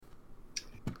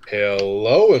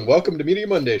Hello and welcome to Media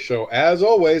Monday Show. As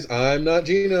always, I'm not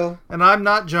Gino. And I'm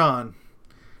not John.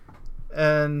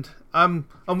 And I'm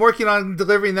working on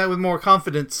delivering that with more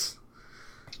confidence.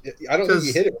 I don't think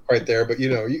you hit it right there, but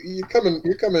you're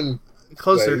coming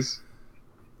closer. Ways.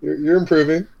 You're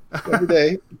improving every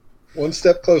day, one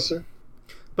step closer.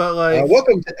 But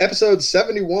welcome to episode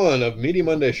 71 of Media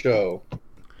Monday Show.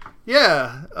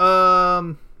 Yeah,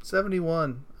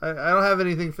 71. I don't have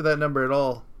anything for that number at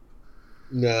all.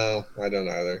 No, I don't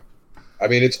either. I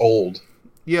mean, it's old.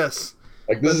 Yes.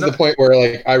 This is the point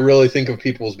where I really think of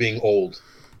people as being old.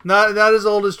 Not as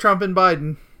old as Trump and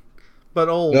Biden, but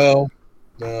old. No.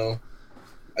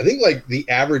 I think the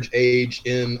average age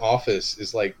in office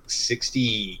is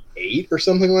 68 or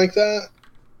something like that.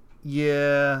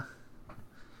 Yeah.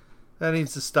 That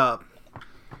needs to stop.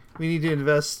 We need to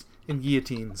invest in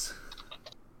guillotines.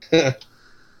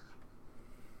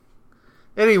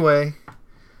 Anyway,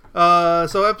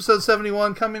 so episode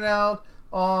 71 coming out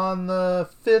on the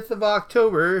 5th of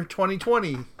October,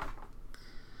 2020.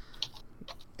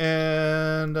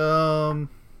 And,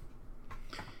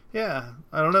 yeah,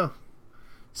 I don't know.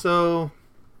 So,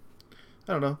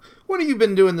 I don't know. What have you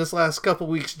been doing this last couple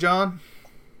weeks, John?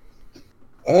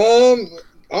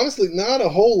 Honestly, not a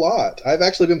whole lot. I've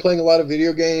actually been playing a lot of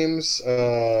video games,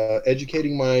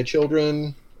 educating my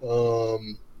children,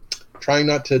 trying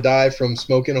not to die from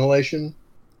smoke inhalation.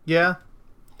 Yeah.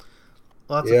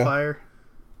 Lots of fire.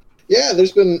 Yeah,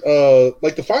 there's been,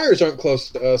 the fires aren't close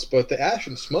to us, but the ash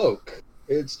and smoke,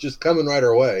 it's just coming right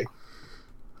our way.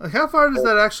 How far does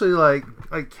that actually,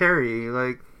 carry?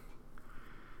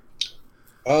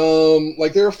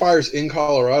 There are fires in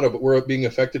Colorado, but we're being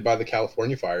affected by the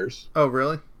California fires. Oh,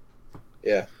 really?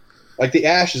 Yeah. The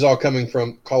ash is all coming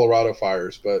from Colorado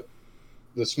fires, but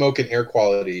the smoke and air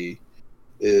quality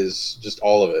is just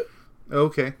all of it.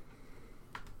 Okay.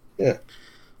 Yeah.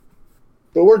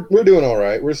 But we're doing all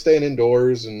right. We're staying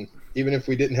indoors, and even if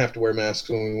we didn't have to wear masks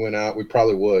when we went out, we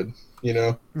probably would,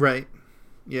 Right.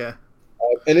 Yeah.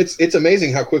 And it's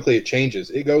amazing how quickly it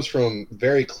changes. It goes from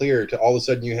very clear to all of a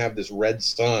sudden you have this red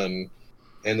sun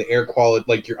and the air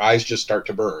quality, your eyes just start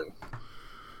to burn.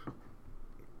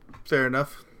 Fair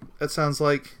enough. That sounds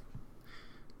like,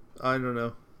 I don't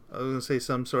know, I was going to say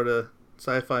some sort of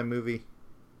sci-fi movie.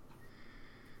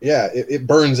 Yeah, it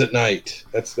burns at night.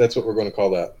 That's what we're going to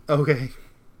call that. Okay.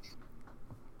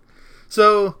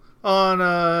 So,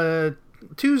 on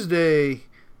Tuesday,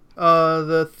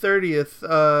 the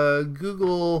 30th,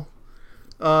 Google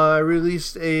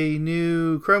released a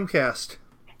new Chromecast.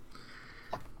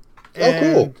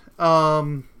 And,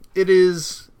 cool.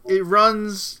 It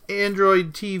runs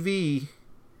Android TV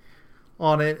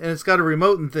on it, and it's got a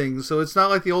remote and things, so it's not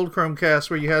like the old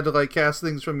Chromecast where you had to cast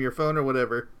things from your phone or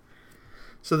whatever.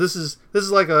 So this is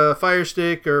like a Fire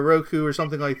Stick or Roku or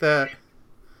something like that.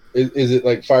 Is it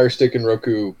like Fire Stick and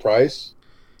Roku price?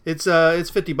 It's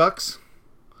 $50.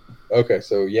 Okay,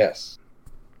 so yes.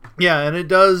 Yeah, and it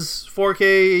does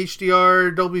 4K,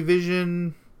 HDR, Dolby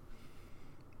Vision,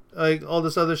 all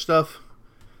this other stuff.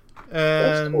 And,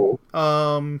 that's cool.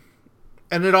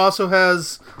 And it also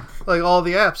has all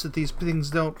the apps that these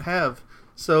things don't have.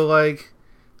 So I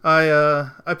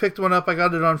picked one up. I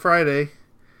got it on Friday,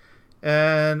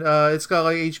 and it's got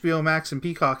HBO Max and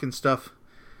Peacock and stuff.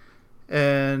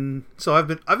 And so I've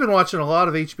been watching a lot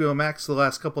of HBO Max the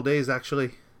last couple days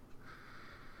actually.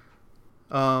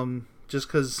 Just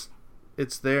because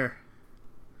it's there,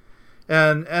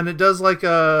 and it does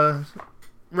a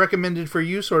recommended for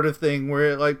you sort of thing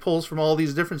where it pulls from all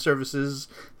these different services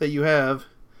that you have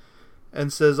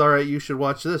and says, all right, you should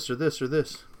watch this or this or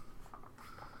this.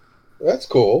 That's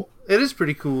cool. It is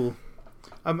pretty cool.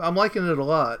 I'm liking it a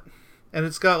lot, and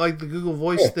it's got the Google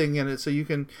Voice thing in it, so you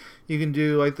can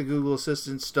do the Google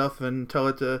Assistant stuff and tell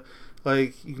it to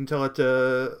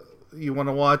you want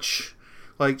to watch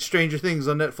Stranger Things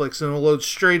on Netflix, and it'll load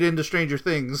straight into Stranger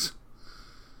Things.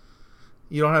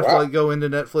 You don't have to go into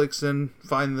Netflix and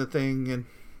find the thing, and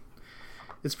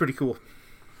it's pretty cool.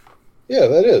 Yeah,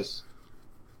 that is.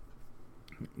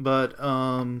 But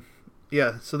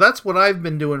yeah, so that's what I've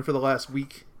been doing for the last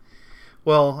week.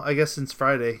 Well, I guess since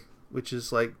Friday, which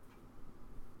is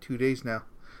 2 days now.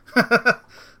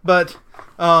 But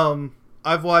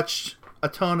I've watched a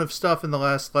ton of stuff in the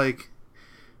last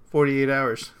 48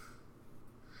 hours.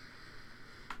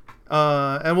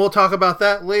 And we'll talk about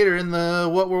that later in the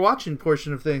what we're watching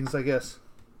portion of things, I guess.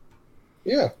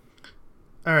 Yeah.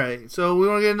 All right. So we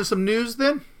want to get into some news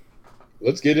then?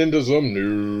 Let's get into some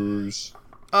news.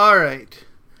 All right.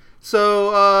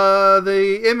 So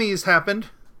the Emmys happened.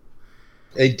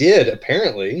 They did,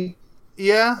 apparently.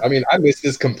 Yeah, I mean, I missed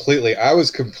this completely. I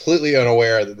was completely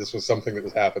unaware that this was something that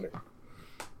was happening.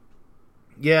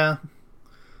 yeah.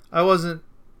 I wasn't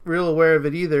real aware of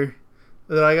it either.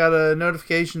 That I got a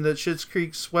notification that Schitt's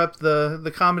Creek swept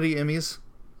the comedy Emmys.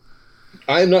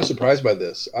 I am not surprised by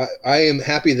this. I am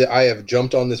happy that I have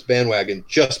jumped on this bandwagon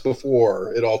just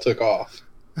before it all took off.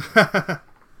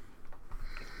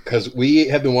 Because we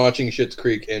have been watching Schitt's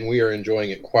Creek and we are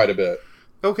enjoying it quite a bit.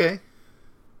 Okay.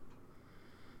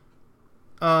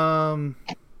 I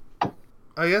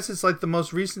guess it's like the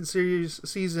most recent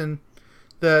season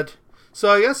that. So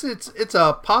I guess it's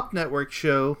a Pop Network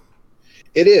show.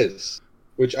 It is,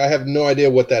 which I have no idea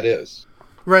what that is.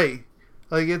 Right.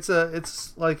 Like it's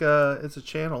a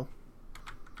channel.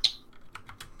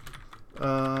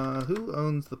 Who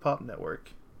owns the Pop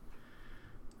Network?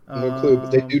 No clue,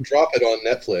 but they do drop it on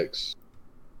Netflix.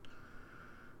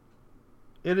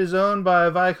 It is owned by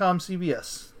Viacom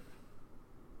CBS.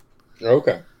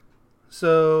 Okay.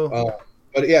 So,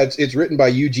 but yeah, it's written by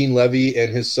Eugene Levy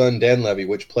and his son Dan Levy,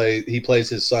 he plays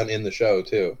his son in the show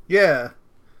too. yeah,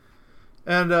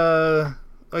 and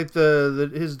like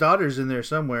his daughter's in there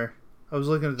somewhere. I was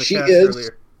looking at the cast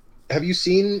earlier. Have you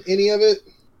seen any of it?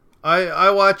 I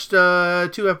watched 2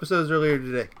 episodes earlier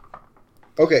today.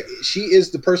 Okay, she is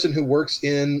the person who works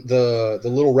in the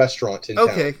little restaurant in town.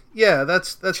 Okay, yeah,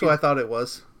 that's who I thought it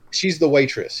was. She's the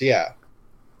waitress, yeah.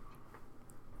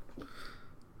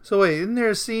 So wait, isn't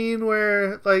there a scene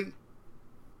where, like,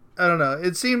 I don't know,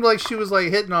 it seemed like she was like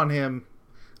hitting on him,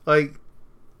 like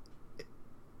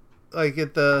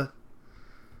at the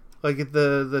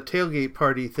tailgate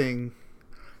party thing,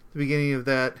 the beginning of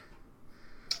that.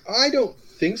 I don't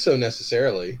think so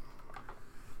necessarily.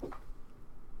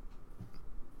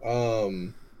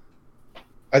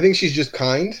 I think she's just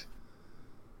kind.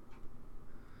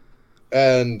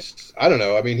 And I don't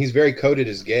know. I mean, he's very coded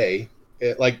as gay.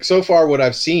 Like, so far what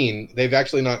I've seen, they've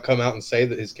actually not come out and say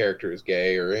that his character is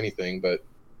gay or anything, but...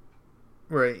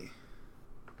 Right.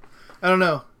 I don't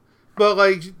know. But,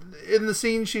 like, in the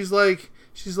scene, she's like,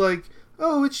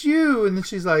 oh, it's you. And then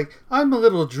she's like, I'm a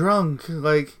little drunk.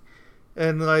 Like,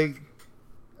 and, like,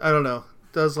 I don't know.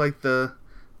 Does, like, the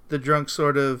drunk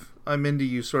sort of, I'm into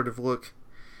you sort of look.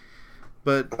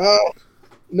 But...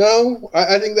 no,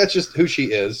 I think that's just who she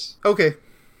is. Okay.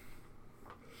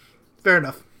 Fair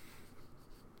enough.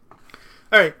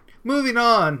 All right, moving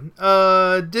on.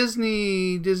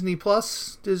 Disney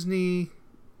Plus, Disney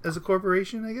as a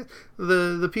corporation, I guess.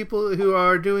 The people who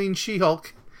are doing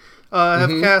She-Hulk have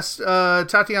cast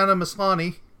Tatiana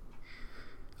Maslany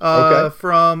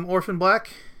from Orphan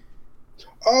Black.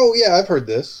 Oh yeah, I've heard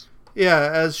this. Yeah,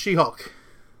 as She-Hulk.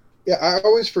 Yeah, I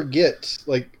always forget.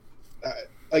 Like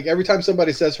every time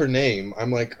somebody says her name,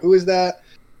 I'm like, who is that?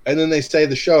 And then they say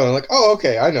the show, and I'm like, oh,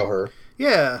 okay, I know her.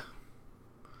 Yeah.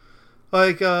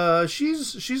 Like,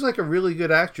 she's like a really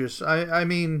good actress. I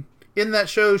mean, in that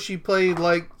show, she played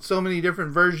like so many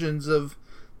different versions of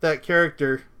that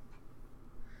character.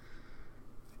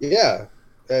 Yeah,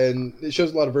 and it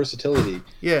shows a lot of versatility.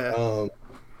 Yeah.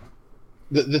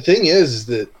 The thing is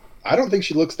that I don't think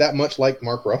she looks that much like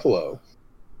Mark Ruffalo.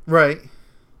 Right.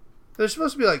 They're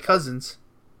supposed to be like cousins.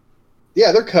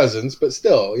 Yeah, they're cousins, but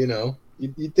still, you know,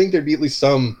 you'd think there'd be at least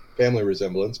some family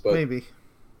resemblance. But maybe.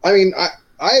 I mean, I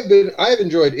have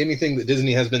enjoyed anything that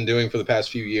Disney has been doing for the past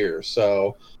few years,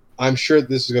 so I'm sure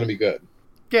this is going to be good.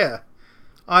 Yeah,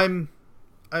 I'm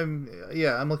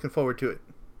looking forward to it.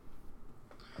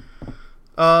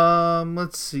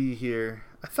 Let's see here.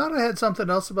 I thought I had something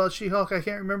else about She-Hulk. I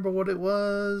can't remember what it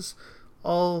was.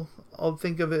 I'll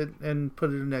think of it and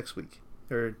put it in next week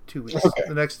or 2 weeks. Okay.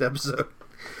 The next episode.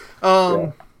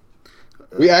 Yeah.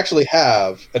 We actually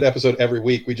have an episode every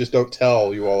week. We just don't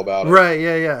tell you all about it. Right?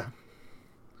 Yeah.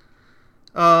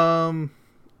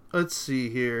 Let's see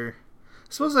here. I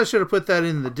suppose I should have put that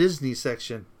in the Disney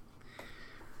section.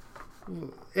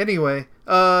 Anyway,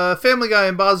 Family Guy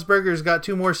and Bob's Burgers got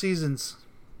 2 more seasons,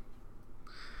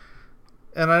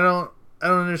 and I don't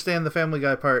understand the Family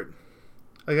Guy part.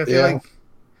 Like, I feel like,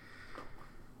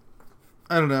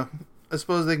 I don't know. I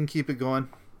suppose they can keep it going.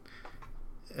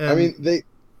 And, I mean,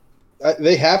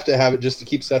 they have to have it just to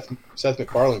keep Seth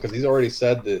MacFarlane, because he's already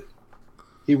said that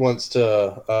he wants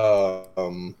to.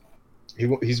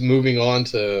 He's moving on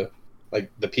to like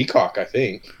the Peacock, I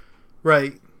think.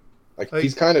 Right. Like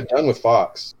he's kind of done with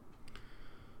Fox.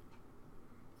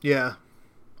 Yeah,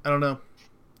 I don't know,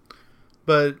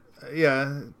 but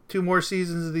yeah, 2 more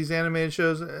seasons of these animated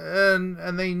shows,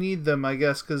 and they need them, I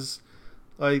guess, because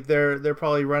like they're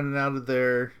probably running out of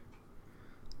their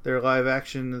live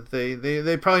action.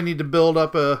 They probably need to build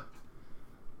up a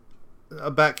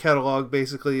back catalog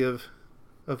basically of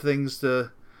things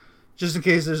to just in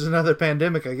case there's another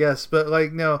pandemic, I guess. But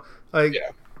like no, like Yeah.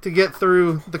 to get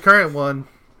through the current one,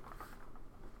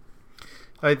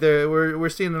 like we're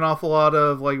seeing an awful lot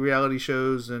of like reality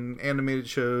shows and animated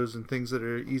shows and things that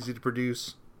are easy to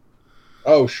produce.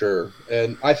 Oh, sure.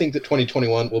 And I think that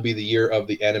 2021 will be the year of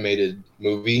the animated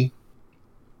movie.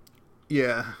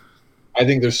 Yeah. I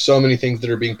think there's so many things that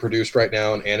are being produced right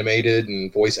now and animated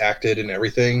and voice acted and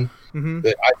everything Mm-hmm.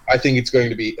 that I think it's going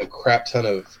to be a crap ton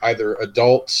of either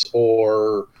adults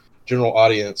or general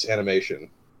audience animation.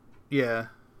 Yeah.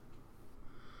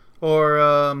 Or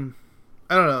I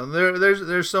don't know.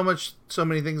 There's so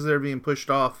many things that are being pushed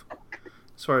off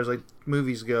as far as like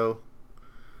movies go.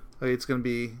 Like it's gonna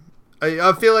be.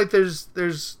 I feel like there's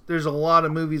a lot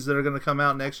of movies that are gonna come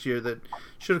out next year that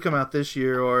should have come out this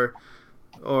year or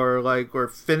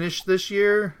finished this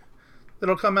year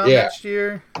that'll come out next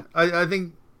year. I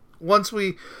think once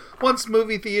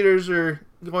movie theaters are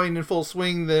going in full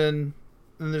swing, then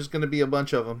there's going to be a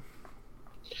bunch of them.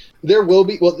 There will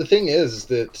be. Well, the thing is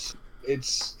that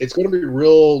it's going to be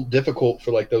real difficult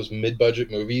for like those mid-budget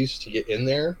movies to get in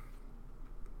there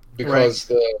because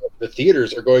the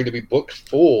theaters are going to be booked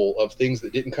full of things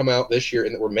that didn't come out this year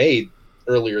and that were made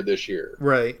earlier this year.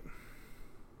 Right.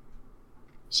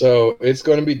 So it's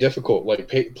going to be difficult. Like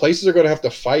places are going to have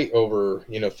to fight over,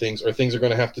 things, or things are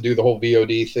going to have to do the whole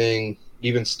VOD thing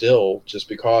even still, just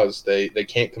because they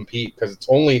can't compete because it's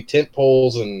only tent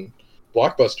poles and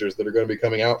blockbusters that are going to be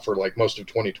coming out for like most of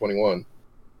 2021.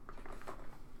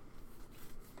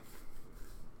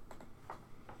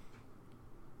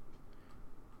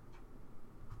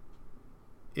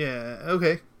 Yeah.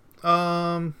 Okay.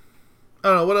 I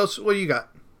don't know what else. What do you got?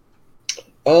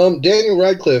 Daniel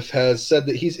Radcliffe has said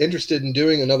that he's interested in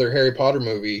doing another Harry Potter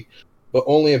movie, but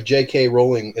only if J.K.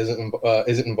 Rowling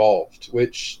isn't involved,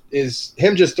 which is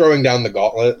him just throwing down the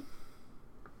gauntlet.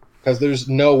 Because there's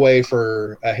no way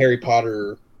for a Harry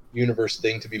Potter universe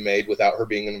thing to be made without her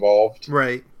being involved.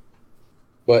 Right.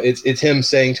 But it's him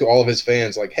saying to all of his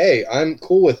fans, like, "Hey, I'm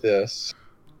cool with this,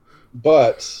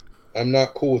 but I'm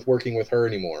not cool with working with her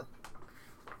anymore."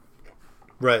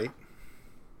 Right.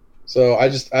 So I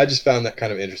just found that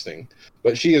kind of interesting.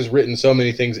 But she has written so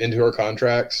many things into her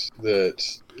contracts that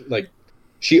like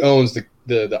she owns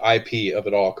the IP of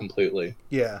it all completely.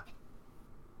 Yeah.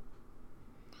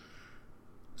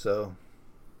 So,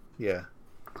 yeah.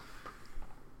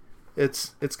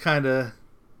 It's kind of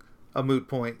a moot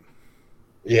point.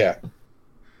 Yeah.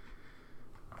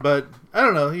 But I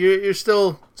don't know. You're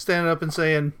still standing up and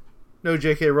saying no,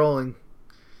 J.K. Rowling.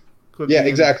 Quit Yeah, being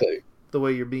exactly. The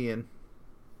way you're being.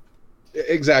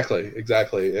 Exactly.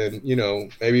 And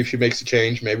maybe if she makes a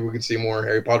change, maybe we could see more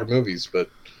Harry Potter movies. But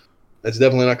that's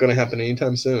definitely not going to happen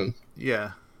anytime soon.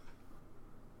 Yeah.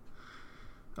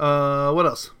 What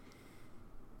else?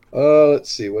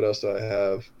 Let's see. What else do I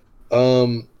have?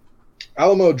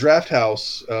 Alamo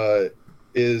Drafthouse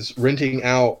is renting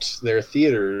out their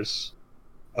theaters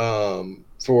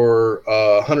for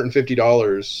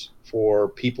 $150 for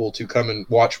people to come and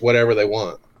watch whatever they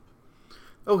want.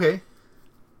 Okay.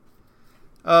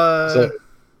 Does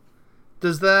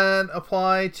that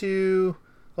apply to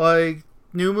like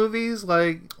new movies?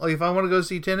 Like if I want to go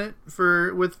see Tenet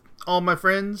with all my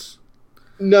friends?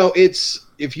 No, it's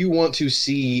if you want to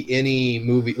see any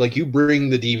movie, like you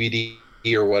bring the DVD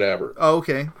or whatever. Oh,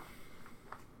 okay.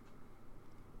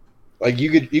 Like you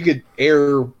could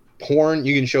air porn,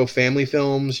 you can show family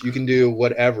films, you can do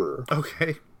whatever.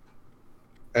 Okay.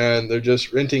 And they're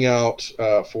just renting out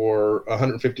for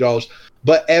 $150.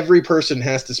 But every person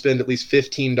has to spend at least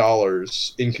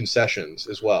 $15 in concessions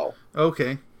as well.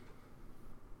 Okay.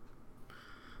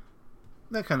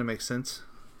 That kind of makes sense.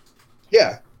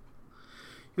 Yeah.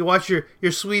 You watch your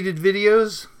sweeted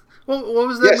videos? What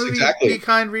was that movie? Exactly. Be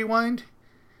Kind, Rewind?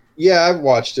 Yeah, I've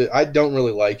watched it. I don't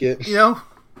really like it. Yeah.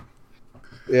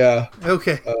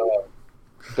 Okay.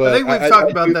 But I think we've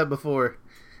talked about that before.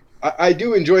 I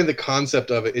do enjoy the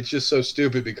concept of it. It's just so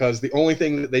stupid because the only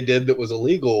thing that they did that was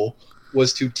illegal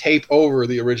was to tape over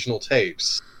the original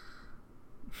tapes.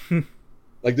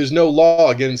 Like, there's no law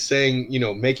against saying,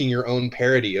 making your own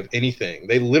parody of anything.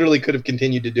 They literally could have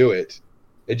continued to do it.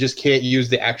 They just can't use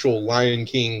the actual Lion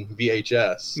King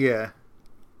VHS. Yeah.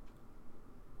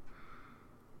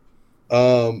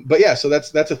 But yeah, so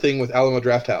that's a thing with Alamo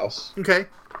Drafthouse. Okay.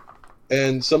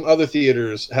 And some other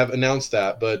theaters have announced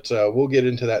that, but we'll get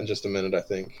into that in just a minute, I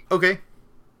think. Okay.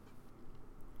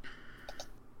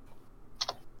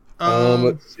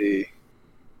 Let's see.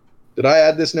 Did I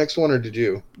add this next one, or did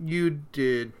you? You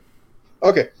did.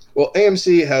 Okay. Well,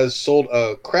 AMC has sold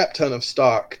a crap ton of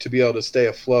stock to be able to stay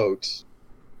afloat.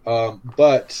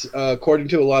 But according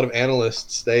to a lot of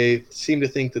analysts, they seem to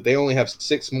think that they only have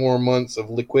 6 more months of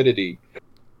liquidity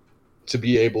to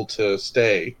be able to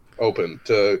stay open,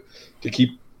 to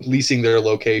keep leasing their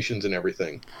locations and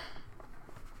everything.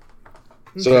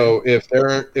 Okay. So if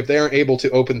they aren't able to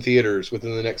open theaters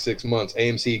within the next 6 months,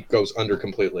 AMC goes under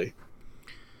completely.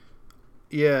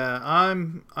 Yeah,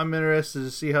 I'm interested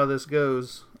to see how this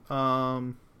goes. I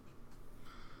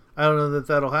don't know that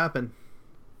that'll happen.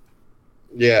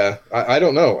 Yeah, I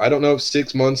don't know. I don't know if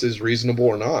 6 months is reasonable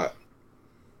or not.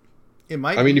 It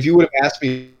might. I mean, if you would have asked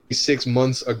me 6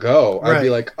 months ago, I'd be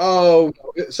Right. like, oh,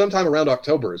 sometime around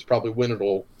October is probably when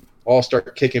it'll all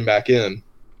start kicking back in.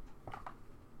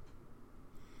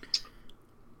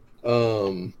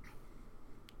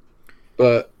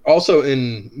 But also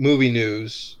in movie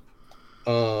news,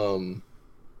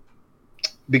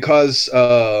 because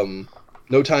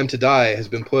No Time to Die has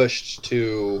been pushed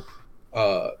to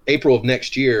April of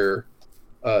next year,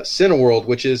 Cineworld,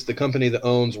 which is the company that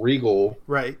owns Regal,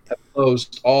 Right.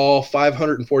 closed all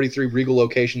 543 Regal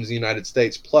locations in the United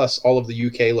States, plus all of the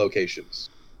UK locations.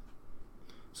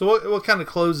 So what kind of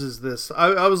closes this?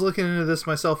 I was looking into this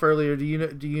myself earlier. Do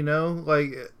you know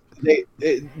like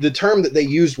The term that they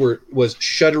used was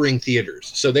shuttering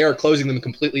theaters. So they are closing them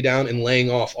completely down and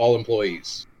laying off all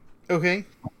employees. okay.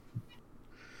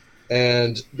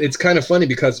 And it's kind of funny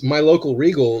because my local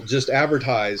Regal just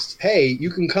advertised, hey, you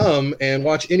can come and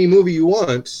watch any movie you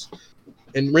want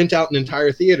and rent out an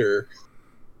entire theater.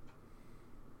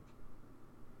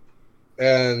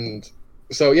 And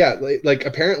so, yeah, like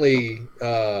apparently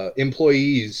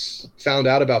employees found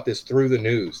out about this through the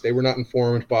news. They were not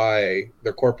informed by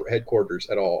their corporate headquarters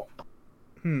at all.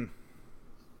 Hmm.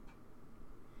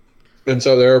 And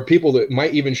so there are people that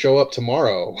might even show up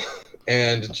tomorrow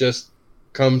and just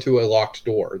come to a locked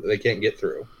door that they can't get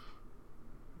through.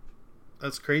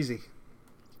 That's crazy.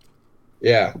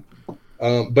 Yeah.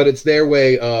 But it's their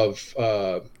way of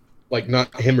like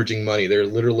not hemorrhaging money. They're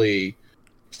literally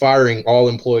firing all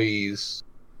employees,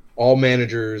 all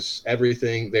managers,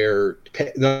 everything. They're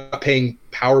not paying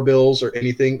power bills or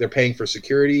anything. They're paying for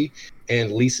security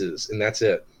and leases, and that's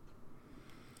it.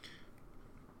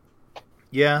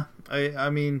 Yeah. I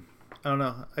mean, I don't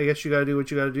know. I guess you got to do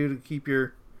what you got to do to keep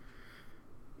your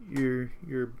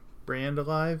brand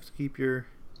alive, to keep your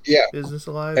business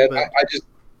alive. And But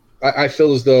I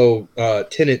feel as though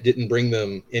Tenet didn't bring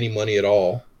them any money at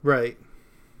all. right.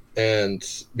 And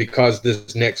because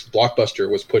this next blockbuster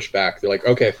was pushed back, they're like,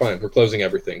 okay, fine, we're closing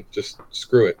everything. Just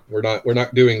screw it. We're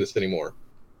not doing this anymore.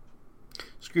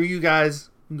 Screw you guys.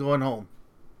 I'm going home.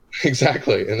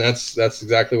 Exactly, and that's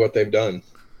exactly what they've done.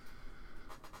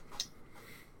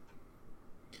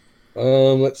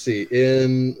 Let's see.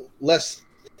 In less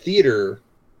theater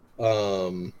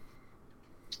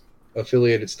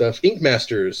affiliated stuff, Ink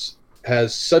Masters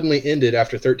has suddenly ended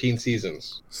after 13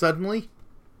 seasons. Suddenly?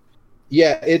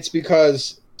 Yeah, it's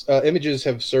because images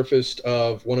have surfaced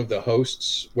of one of the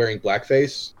hosts wearing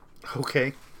blackface.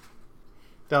 Okay.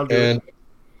 That'll do And it.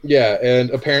 yeah, and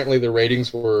apparently the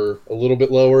ratings were a little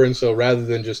bit lower, and so rather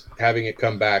than just having it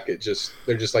come back, they're just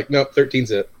like, nope,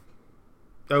 13's it.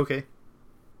 Okay.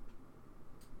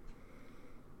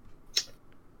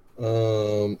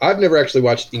 I've never actually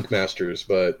watched Ink Masters,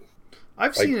 but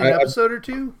I've like seen an episode or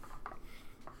two.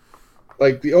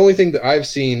 like the only thing that I've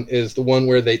seen is the one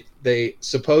where they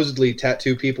supposedly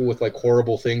tattoo people with like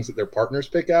horrible things that their partners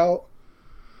pick out.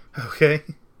 Okay.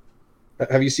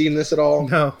 Have you seen this at all?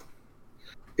 No.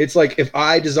 It's like if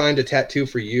I designed a tattoo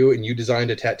for you and you designed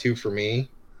a tattoo for me,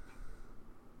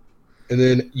 and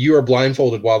then you are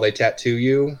blindfolded while they tattoo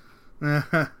you,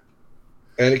 and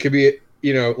it could be,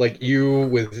 you know, like you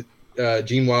with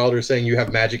Gene Wilder saying you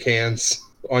have magic hands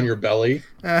on your belly.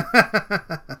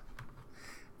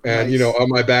 And, Nice. you know, on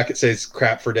my back it says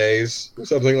crap for days or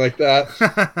something like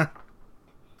that.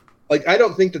 Like, I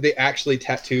don't think that they actually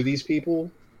tattoo these people,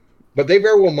 but they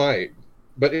very well might.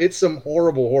 But it's some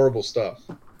horrible, horrible stuff.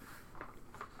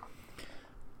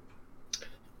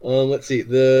 Let's see.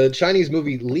 The Chinese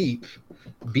movie Leap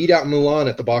beat out Mulan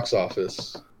at the box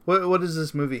office. What is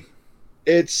this movie?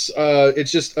 It's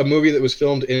just a movie that was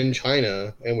filmed in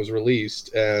China and was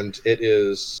released, and it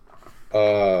is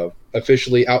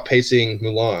officially outpacing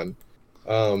Mulan.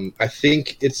 I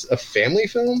think it's a family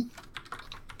film.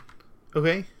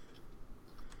 Okay.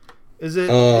 Is it?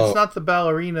 It's not the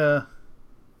ballerina.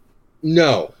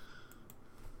 No,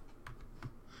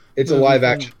 it's a movie live from-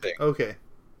 action thing. Okay.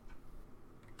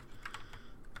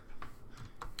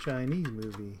 Chinese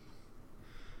movie.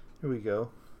 Here we go.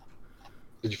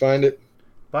 Did you find it?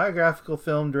 Biographical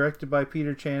film directed by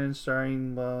Peter Chan and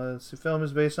starring. The film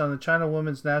is based on the China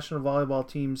women's national volleyball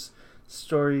team's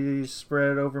Stories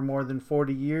spread over more than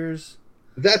 40 years.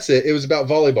 That's it. It was about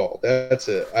volleyball. That's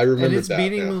it. I remember And it's that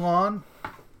beating now. Mulan?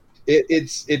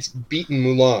 It's beaten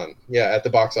Mulan, yeah, at the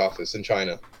box office in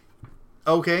China.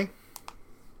 Okay.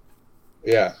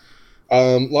 Yeah.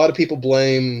 A lot of people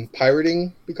blame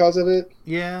pirating because of it,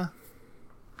 Yeah.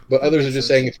 but That others are makes just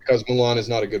sense. saying it's because Mulan is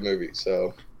not a good movie.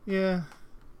 So, Yeah.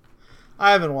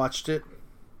 I haven't watched it.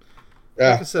 Like I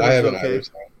yeah, said, I it was haven't okay. either.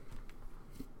 So.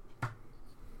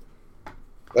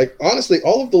 Like honestly,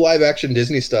 all of the live action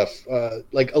Disney stuff,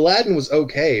 like Aladdin was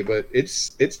okay, but it's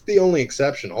the only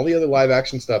exception. All the other live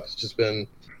action stuff has just been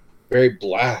very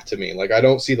blah to me. Like I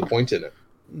don't see the point in it.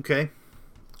 Okay.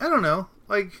 I don't know.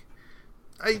 Like,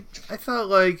 I thought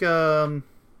like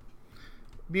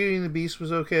Beauty and the Beast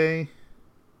was okay.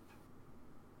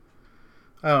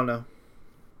 I don't know.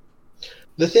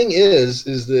 The thing is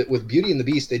that with Beauty and the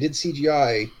Beast, they did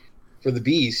CGI for the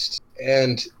Beast,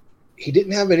 and he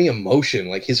didn't have any emotion.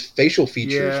 Like his facial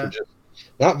features were Yeah. just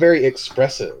not very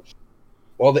expressive.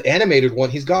 While the animated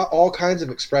one, he's got all kinds of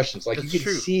expressions. Like That's you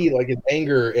can true. see like his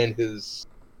anger and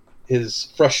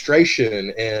his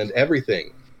frustration and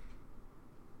everything.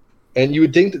 And you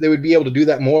would think that they would be able to do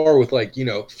that more with like,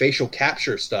 facial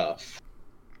capture stuff.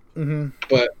 Mm-hmm.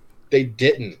 But they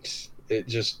didn't. It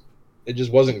just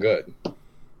wasn't good.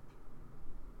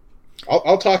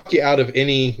 I'll talk you out of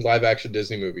any live action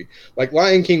Disney movie. Like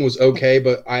Lion King was okay,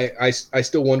 but I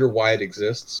still wonder why it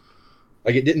exists.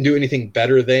 Like it didn't do anything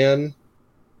better than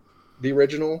the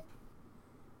original.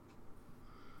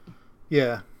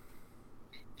 Yeah.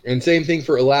 And same thing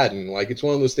for Aladdin. Like it's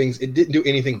one of those things. It didn't do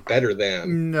anything better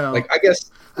than. No. Like I guess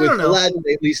I don't with know. Aladdin,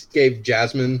 they at least gave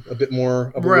Jasmine a bit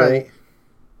more of a Right. role.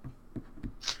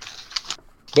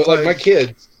 But like my Like,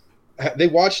 kids, they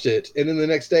watched it, and then the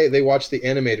next day they watched the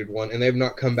animated one, and they have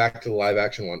not come back to the live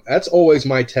action one. That's always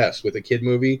my test with a kid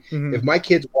movie. mm-hmm. If my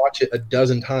kids watch it a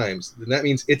dozen times, then that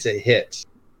means it's a hit.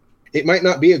 It might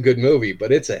not be a good movie,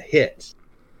 but it's a hit.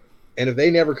 And if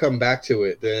they never come back to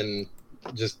it, then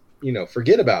just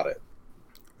forget about it.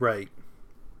 Right.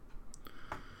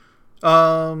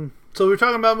 So we're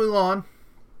talking about Mulan.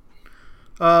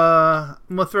 I'm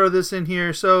gonna throw this in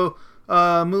here. So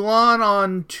Mulan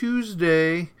on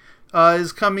Tuesday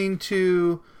is coming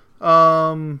to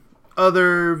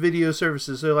other video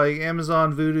services, so like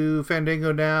Amazon, Vudu,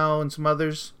 Fandango Now, and some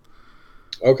others.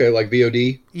 Okay, like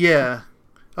VOD. Yeah,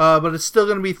 but it's still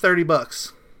gonna be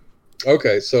 $30.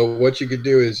 Okay, so what you could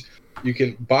do is you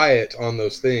can buy it on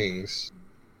those things,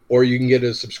 or you can get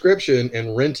a subscription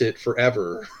and rent it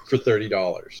forever for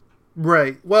 $30.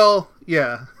 Right. Well,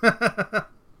 yeah.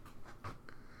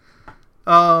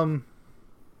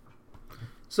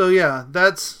 So yeah,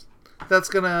 that's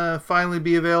gonna finally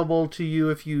be available to you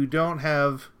if you don't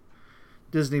have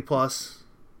Disney Plus.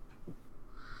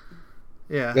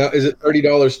 Yeah. Now, is it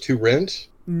 $30 to rent?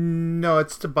 No,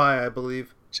 it's to buy, I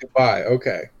believe. To buy?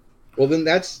 Okay. Well, then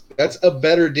that's a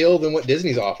better deal than what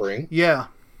Disney's offering. Yeah.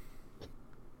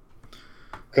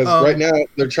 Because right now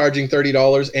they're charging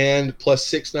 $30 and plus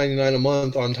 $6.99 a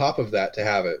month on top of that to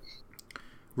have it.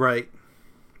 Right.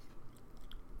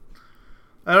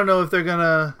 I don't know if they're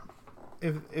gonna,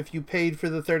 if you paid for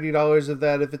the $30 of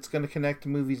that, if it's gonna connect to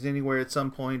Movies Anywhere at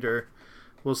some point, or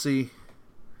we'll see.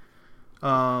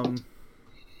 But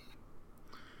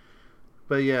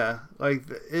yeah, like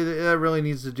it really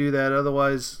needs to do that.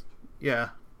 Otherwise, yeah,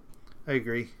 I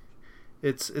agree.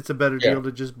 It's a better deal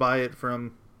to just buy it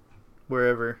from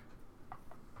wherever.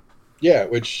 Yeah,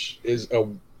 which is a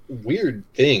weird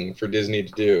thing for Disney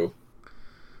to do.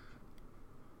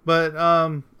 But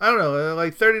I don't know,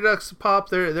 like $30 a pop,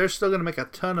 they're still gonna make a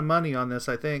ton of money on this,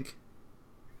 I think.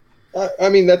 I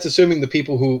mean, that's assuming the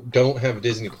people who don't have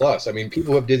Disney Plus. I mean,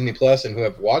 people who have Disney Plus and who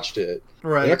have watched it,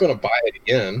 Right. they're not going to buy it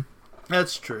again.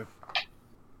 That's true.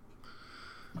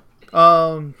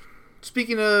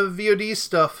 Speaking of VOD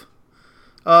stuff,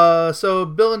 so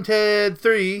Bill and Ted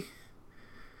 3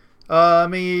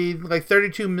 made like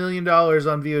 $32 million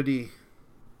on VOD.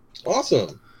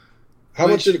 Awesome. How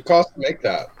much did it cost to make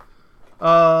that?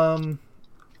 I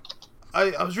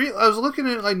was looking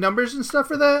at like numbers and stuff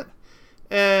for that,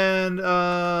 and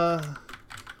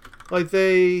like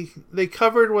they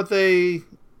covered what they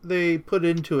put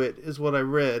into it is what I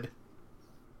read.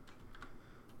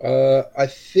 I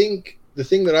think the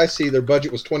thing that I see, their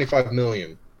budget was $25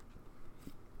 million.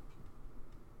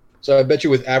 So I bet you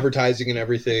with advertising and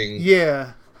everything.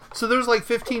 Yeah. So there's like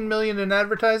 $15 million in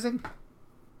advertising.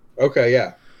 Okay,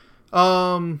 yeah.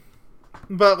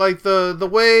 But like the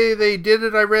way they did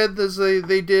it, I read is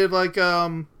they did like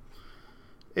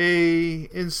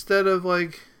instead of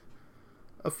like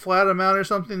a flat amount or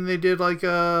something, they did like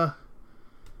a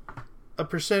a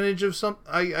percentage of some.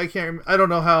 I can't. I don't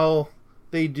know how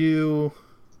they do.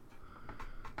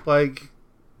 Like,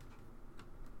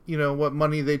 what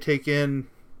money they take in,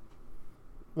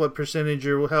 what percentage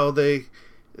or how they.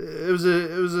 It was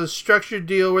a structured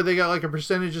deal where they got like a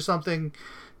percentage of something,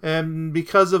 and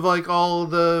because of like all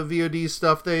the VOD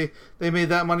stuff, they made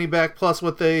that money back plus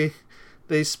what they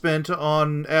spent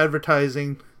on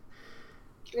advertising.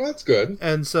 Well, that's good.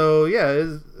 And so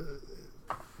yeah,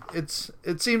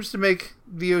 it seems to make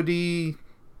VOD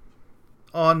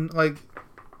on like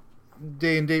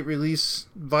day and date release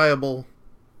viable.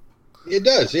 It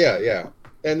does, yeah.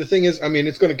 And the thing is, I mean,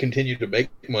 it's going to continue to make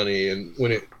money, and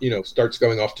when it starts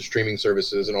going off to streaming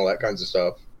services and all that kinds of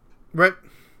stuff, right?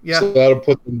 Yeah. So that'll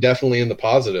put them definitely in the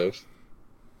positive.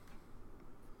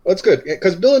 That's good,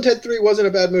 because Bill and Ted 3 wasn't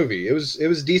a bad movie. It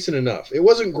was decent enough. It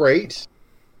wasn't great.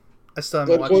 I still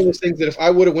haven't But watched it's one of it. those things that if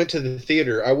I would have went to the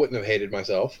theater, I wouldn't have hated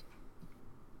myself.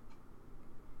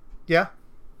 Yeah.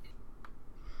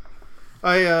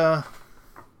 I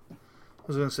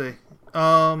was gonna say.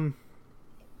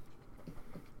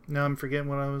 Now I'm forgetting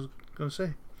what I was gonna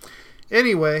say.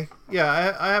 Anyway,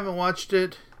 yeah, I haven't watched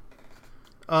it.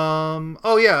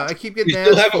 Oh yeah, I keep getting. You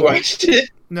still haven't watched it?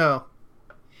 No.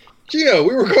 Gino,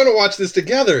 we were going to watch this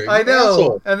together. I know,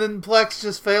 asshole. and then Plex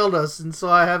just failed us, and so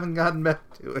I haven't gotten back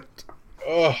to it.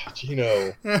 Oh,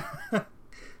 Gino.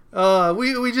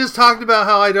 We just talked about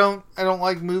how I don't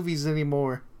like movies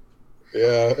anymore.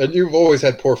 Yeah, and you've always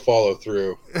had poor follow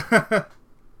through.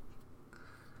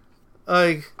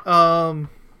 Like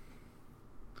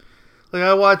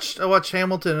I watched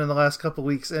Hamilton in the last couple of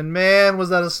weeks, and man, was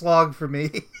that a slog for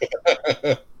me.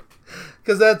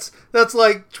 Because that's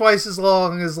like twice as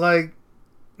long as like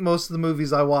most of the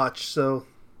movies I watch. So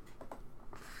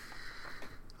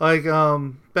like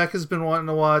Becca's been wanting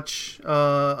to watch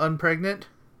Unpregnant.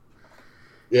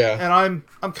 Yeah. And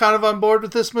I'm kind of on board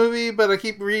with this movie, but I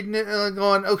keep reading it and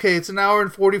going, okay, it's an hour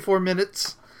and 44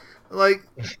 minutes. Like,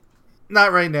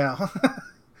 not right now.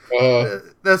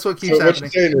 That's what keeps happening. What you're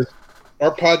saying is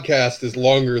our podcast is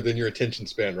longer than your attention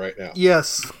span right now.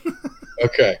 Yes.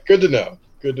 Okay, good to know.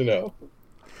 Good to know.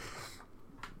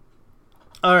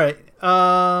 All right.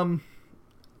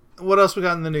 What else we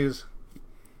got in the news?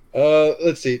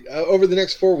 Let's see. Over the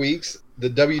next 4 weeks, the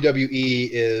WWE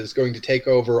is going to take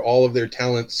over all of their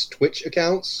talents' Twitch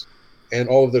accounts and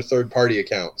all of their third-party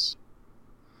accounts.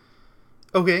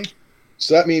 Okay.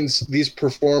 So that means these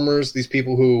performers, these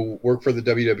people who work for the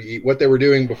WWE, what they were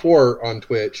doing before on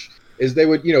Twitch is they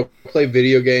would, play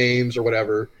video games or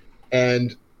whatever,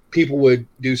 and people would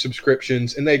do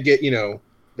subscriptions, and they'd get,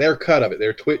 their cut of it,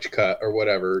 their Twitch cut or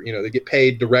whatever. They get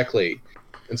paid directly.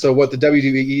 And so what the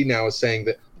WWE now is saying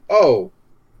that, oh,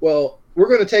 well, we're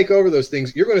going to take over those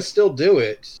things. You're going to still do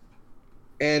it,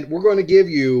 and we're going to give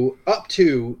you up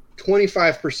to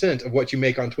 25% of what you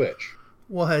make on Twitch.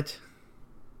 What?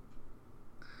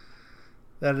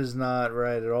 That is not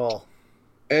right at all.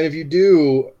 And if you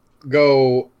do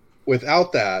go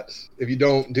without that, if you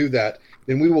don't do that,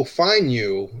 then we will fine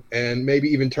you and maybe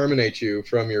even terminate you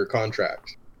from your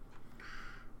contract.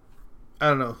 I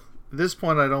don't know. At this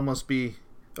point, I'd almost be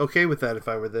okay with that if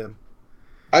I were them.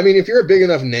 I mean, if you're a big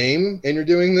enough name and you're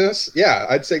doing this, yeah,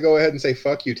 I'd say go ahead and say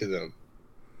fuck you to them.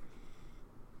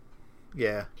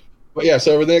 Yeah. But yeah,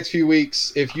 so over the next few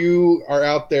weeks, if you are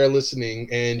out there listening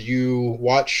and you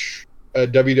watch a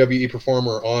WWE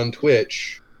performer on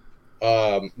Twitch,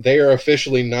 they are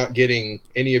officially not getting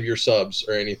any of your subs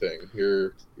or anything.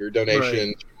 Your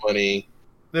donations, your money.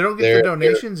 They don't get the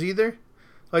donations either?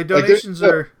 Like, donations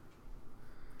are...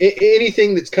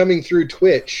 Anything that's coming through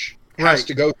Twitch has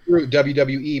to go through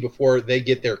WWE before they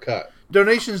get their cut.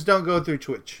 Donations don't go through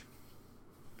Twitch.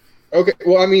 Okay,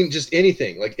 well, I mean, just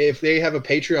anything. Like, if they have a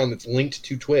Patreon that's linked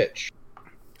to Twitch.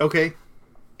 Okay.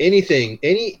 Anything,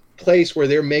 any place where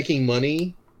they're making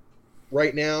money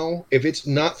right now, if it's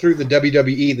not through the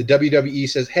WWE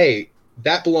says, hey,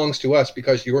 that belongs to us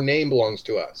because your name belongs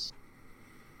to us.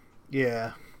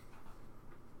 Yeah.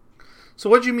 So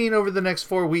what do you mean over the next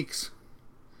 4 weeks?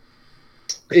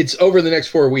 It's over the next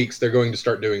 4 weeks they're going to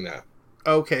start doing that.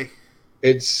 Okay.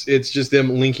 It's just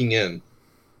them linking in.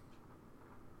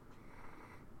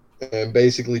 And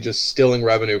basically just stealing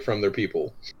revenue from their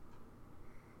people.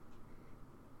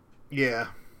 Yeah.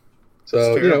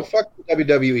 So, fuck the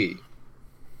WWE.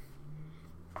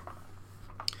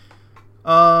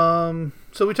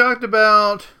 So we talked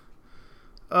about,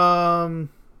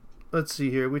 let's see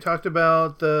here. We talked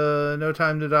about the No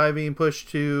Time to Die being pushed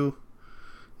to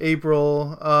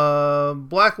April.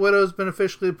 Black Widow's been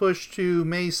officially pushed to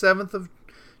May 7th of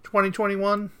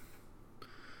 2021.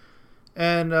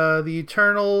 And The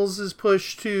Eternals is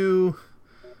pushed to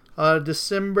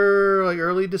December, like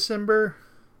early December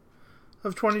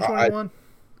of 2021.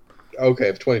 Okay,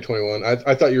 of 2021.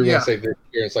 I thought you were going Yeah. to say this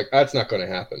year. It's like that's not going to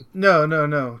happen. No, no,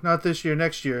 no, not this year.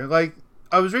 Next year. Like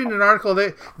I was reading an article.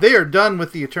 They are done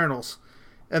with the Eternals,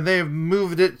 and they have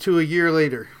moved it to a year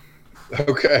later.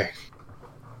 Okay.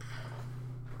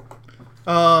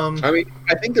 Um. I mean,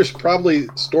 I think there's probably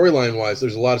storyline wise,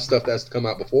 there's a lot of stuff that has to come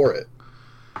out before it.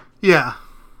 Yeah.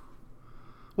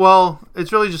 Well,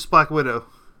 it's really just Black Widow.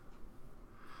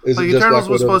 Is Like it just Eternals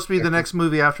Black was Widow? supposed to be the next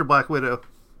movie after Black Widow.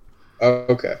 Oh,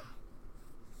 okay.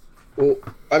 Well,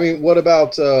 I mean, what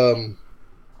about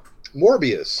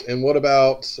Morbius? And what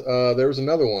about there was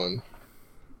another one.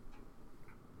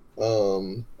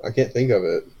 I can't think of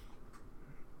it.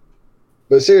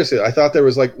 But seriously, I thought there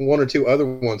was like one or two other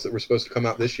ones that were supposed to come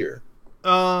out this year.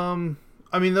 I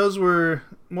mean, those were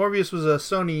Morbius was a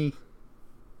Sony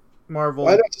Marvel.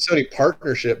 Well, I know it's a Sony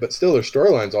partnership, but still, their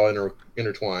storylines all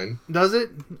intertwine. Does it?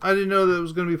 I didn't know that it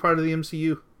was going to be part of the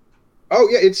MCU. Oh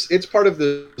yeah, it's part of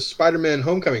the Spider-Man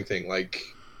Homecoming thing. Like,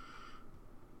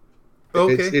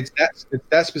 Okay. it's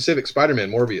that specific Spider-Man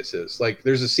Morbius is. Like,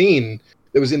 there's a scene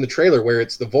that was in the trailer where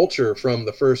it's the Vulture from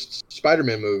the first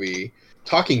Spider-Man movie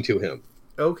talking to him.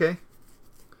 Okay.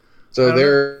 So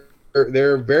they're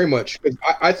very much.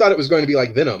 I thought it was going to be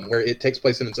like Venom, where it takes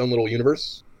place in its own little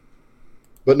universe.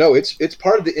 But no, it's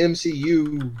part of the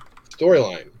MCU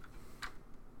storyline.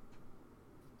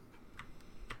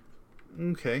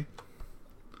 Okay.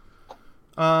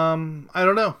 I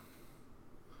don't know.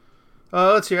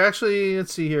 Let's see. Actually,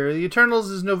 let's see here. The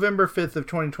Eternals is November 5th of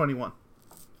 2021.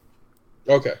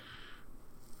 Okay.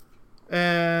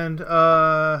 And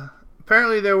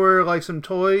apparently there were like some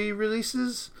toy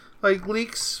releases, like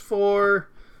leaks for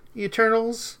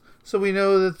Eternals. So we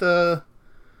know that the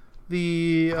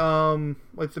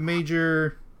like the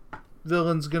major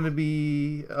villain's going to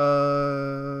be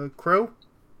Crow.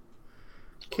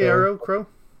 KRO, Crow.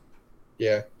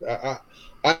 Yeah, I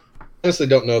honestly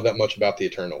don't know that much about the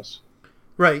Eternals.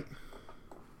 Right.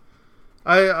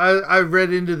 I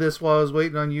read into this while I was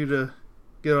waiting on you to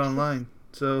get online.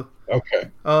 So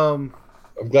Okay. um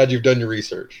I'm glad you've done your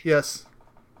research. yes.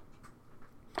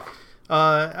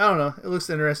 I don't know. It looks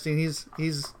interesting.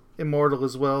 He's immortal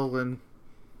as well and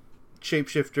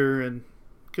shapeshifter and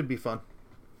could be fun.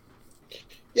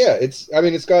 Yeah, it's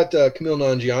got Kumail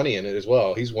Nanjiani in it as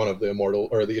well. He's one of the immortal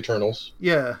or the Eternals.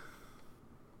 Yeah.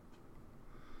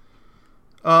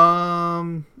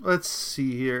 Let's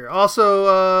see here.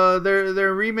 Also,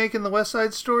 they're remaking the West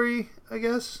Side Story, I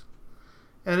guess,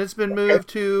 and it's been moved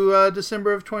to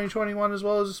December of 2021 as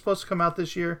well. It's supposed to come out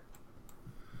this year.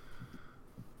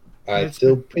 I'm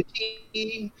still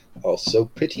pretty, also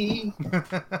pretty.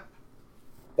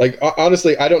 Like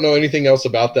honestly, I don't know anything else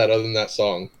about that other than that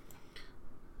song.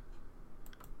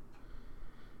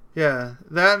 Yeah,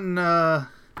 that and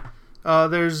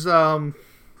there's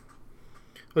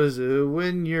what is it?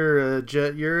 When you're a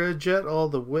jet all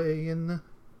the way in the.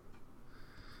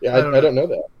 Yeah, I don't know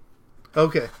that.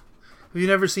 Okay, have you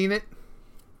never seen it?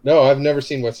 No, I've never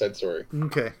seen West Side Story.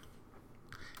 Okay,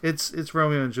 it's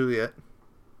Romeo and Juliet.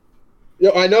 Yeah,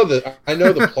 I know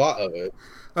the plot of it.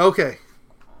 Okay.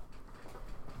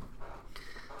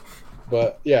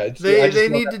 But yeah, they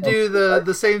need to do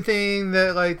the same thing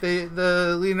that like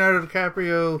the Leonardo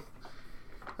DiCaprio,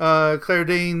 Claire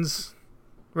Danes,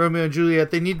 Romeo and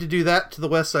Juliet. They need to do that to the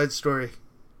West Side Story.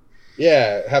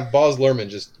 Yeah, have Baz Luhrmann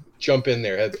just jump in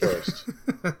there head first.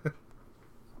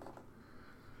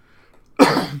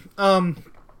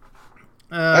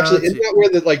 Actually, isn't that where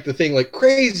the thing like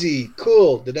crazy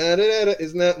cool da-da-da-da,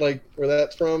 isn't that like where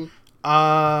that's from?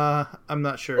 I'm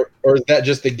not sure. Or is that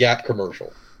just the Gap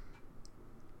commercial?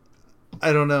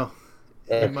 I don't know.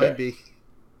 Okay. It might be.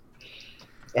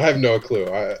 I have no clue.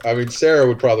 I mean, Sarah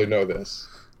would probably know this.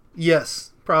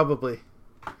 Yes, probably.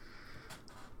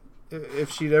 If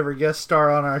she'd ever guest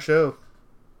star on our show.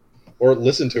 Or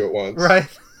listen to it once. Right.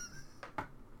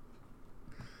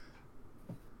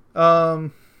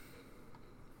 Let's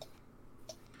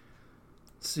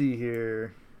see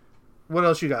here. What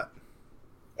else you got?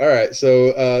 All right,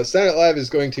 so Saturday Night Live is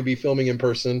going to be filming in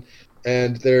person,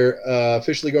 and they're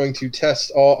officially going to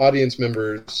test all audience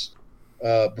members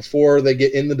before they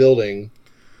get in the building,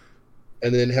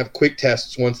 and then have quick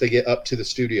tests once they get up to the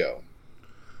studio.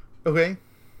 Okay.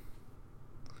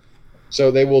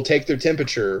 So they will take their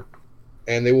temperature,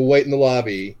 and they will wait in the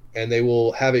lobby, and they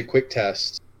will have a quick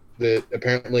test that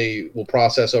apparently will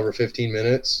process over 15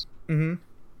 minutes. Mm-hmm.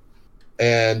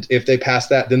 And if they pass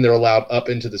that, then they're allowed up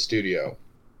into the studio.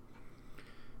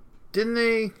 Didn't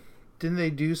they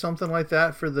do something like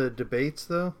that for the debates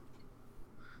though?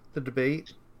 The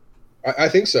debate? I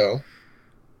think so.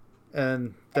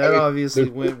 and that obviously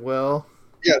went well.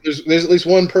 Yeah, there's at least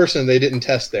one person they didn't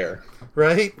test there.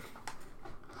 Right?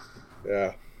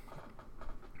 Yeah.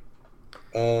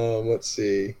 Let's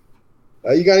see.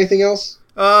 You got anything else?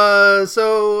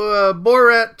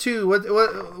 Borat 2.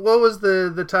 What was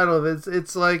the title of it?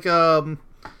 It's like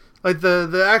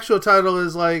the actual title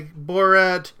is like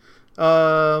Borat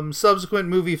subsequent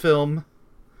movie film.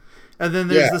 And then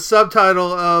there's the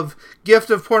subtitle of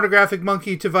Gift of Pornographic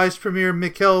Monkey to Vice Premier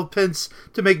Mikhail Pence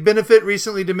to make benefit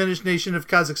recently diminished nation of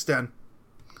Kazakhstan.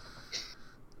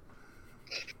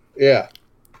 Yeah.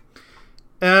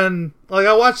 And like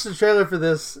I watched the trailer for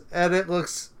this and it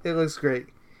looks great.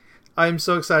 I'm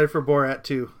so excited for Borat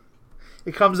 2.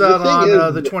 It comes out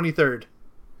on the 23rd.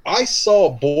 I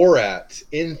saw Borat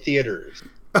in theaters.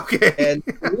 Okay. And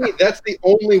for me, that's the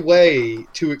only way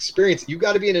to experience it. You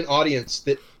got to be in an audience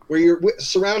where you're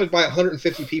surrounded by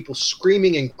 150 people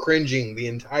screaming and cringing the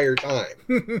entire time.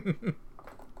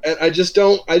 And I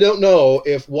don't know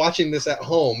if watching this at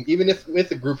home, even if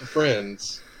with a group of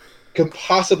friends, can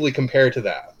possibly compare to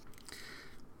that.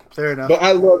 Fair enough. But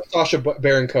I love Sacha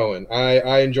Baron Cohen.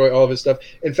 I enjoy all of his stuff.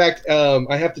 In fact,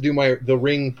 I have to do the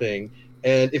Ring thing.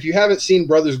 And if you haven't seen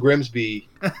Brothers Grimsby,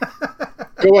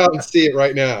 go out and see it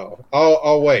right now.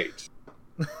 I'll wait.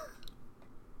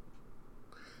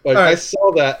 Like right. I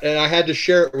saw that, and I had to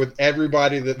share it with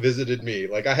everybody that visited me.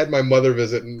 Like I had my mother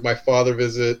visit and my father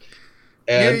visit,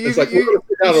 and it's like we're gonna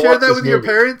sit down and share watch that this with movie. Your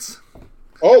parents?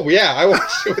 Oh yeah, I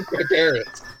watched it with my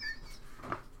parents.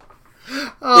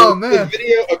 Oh man, the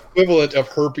video equivalent of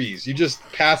herpes. You just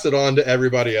pass it on to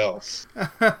everybody else.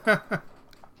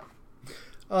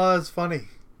 Oh, that's funny.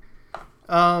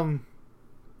 But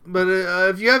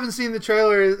if you haven't seen the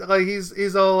trailer, like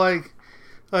he's all like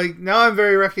now I'm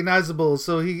very recognizable.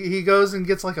 So he goes and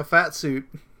gets like a fat suit,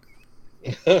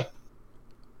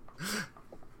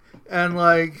 and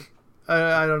like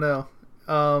I don't know.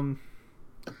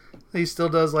 He still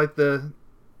does like the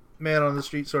man on the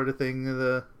street sort of thing.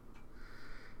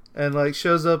 And like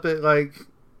shows up at like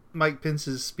Mike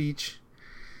Pence's speech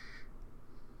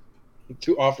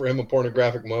to offer him a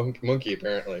pornographic monkey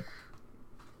apparently.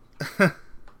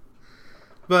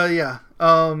 But yeah,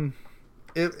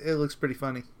 it looks pretty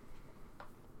funny.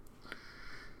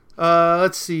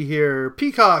 Let's see here.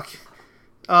 Peacock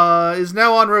is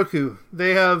now on Roku.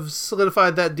 They have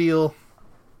solidified that deal.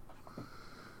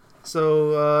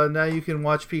 So now you can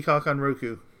watch Peacock on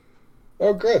Roku.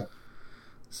 Oh, good.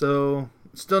 So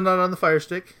still not on the Fire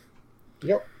Stick.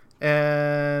 Yep.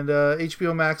 And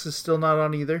HBO Max is still not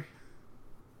on either.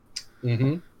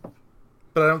 Mm-hmm.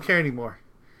 But I don't care anymore.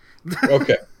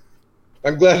 Okay.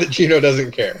 I'm glad that Gino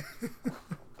doesn't care.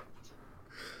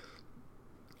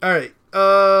 All right.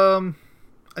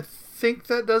 I think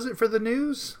that does it for the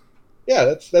news. Yeah,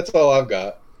 that's all I've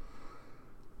got.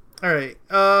 All right.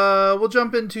 We'll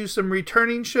jump into some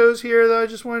returning shows here that I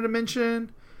just wanted to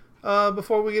mention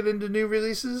before we get into new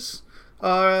releases.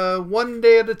 One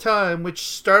Day at a Time, which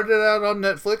started out on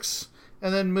Netflix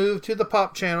and then moved to the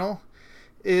Pop channel,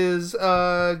 is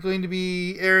going to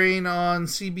be airing on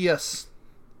CBS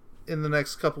in the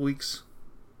next couple weeks.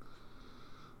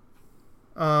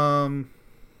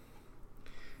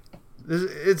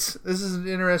 This is an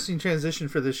interesting transition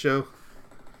for this show.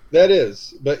 That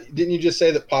is, but didn't you just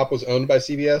say that Pop was owned by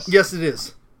CBS? Yes, it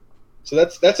is. So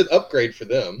that's an upgrade for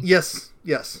them. Yes.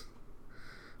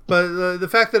 But the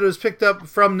fact that it was picked up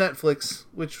from Netflix,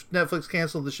 which Netflix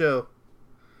canceled the show,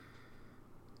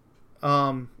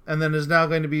 and then is now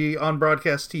going to be on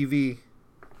broadcast TV,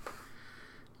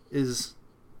 is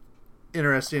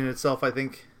interesting in itself, I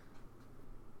think.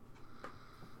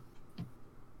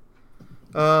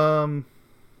 Let's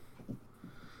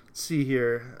see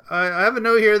here. I have a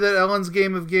note here that Ellen's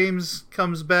Game of Games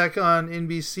comes back on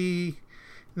NBC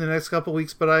in the next couple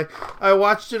weeks, but I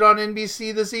watched it on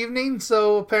NBC this evening,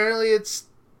 so apparently it's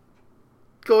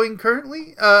going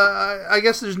currently. I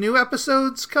guess there's new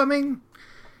episodes coming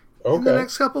in the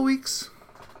next couple weeks.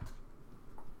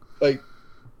 Like,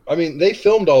 I mean, they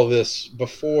filmed all this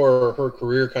before her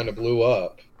career kind of blew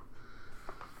up.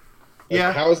 Like,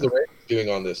 yeah. How is the rating doing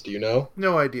on this? Do you know?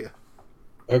 No idea.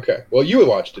 Okay. Well, you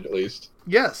watched it at least.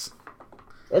 Yes.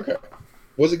 Okay.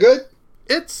 Was it good?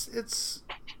 It's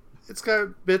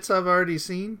got bits I've already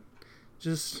seen.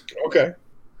 Just okay.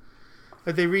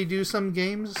 Like they redo some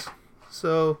games,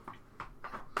 so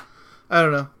I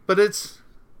don't know, but it's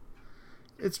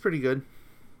pretty good.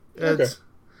 It's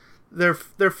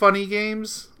they're funny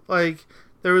games. Like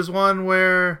there was one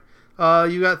where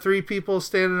you got three people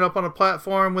standing up on a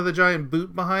platform with a giant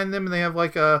boot behind them, and they have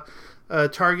like a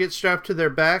target strapped to their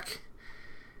back,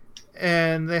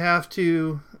 and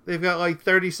they've got like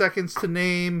 30 seconds to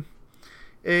name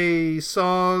a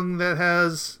song that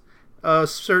has a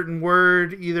certain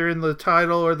word either in the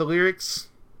title or the lyrics.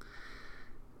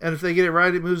 And if they get it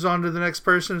right, it moves on to the next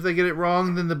person. If they get it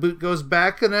wrong, then the boot goes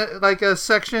back in a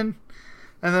section.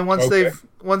 And then once they've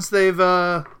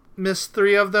missed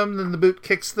 3 of them, then the boot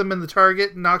kicks them in the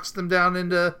target and knocks them down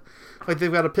into like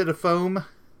they've got a pit of foam.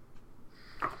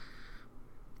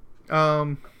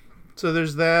 So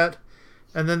there's that.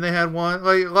 And then they had one,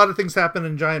 like, a lot of things happen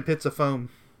in giant pits of foam.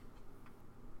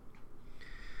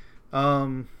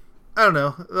 I don't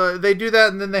know. They do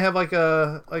that, and then they have like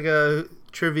a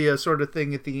trivia sort of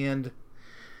thing at the end,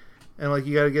 and like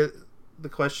you got to get the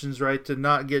questions right to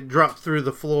not get dropped through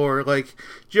the floor. Like,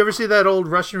 did you ever see that old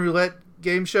Russian roulette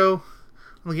game show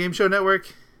on the Game Show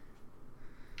Network?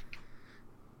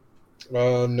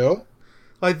 No.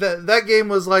 Like that game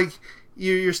was like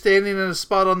you're standing in a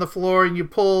spot on the floor and you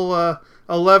pull a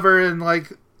lever and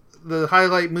like the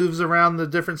highlight moves around the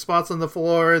different spots on the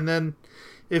floor, and then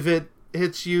if it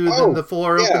hits you, then the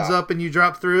floor opens up and you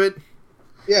drop through it.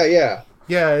 Yeah.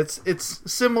 Yeah, it's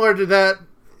similar to that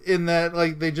in that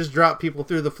like they just drop people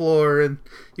through the floor and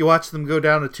you watch them go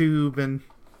down a tube, and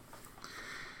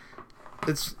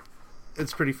it's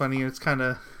pretty funny. It's kind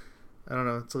of, I don't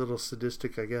know, it's a little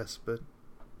sadistic, I guess, but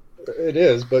it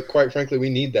is. But quite frankly, we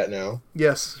need that now.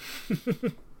 Yes.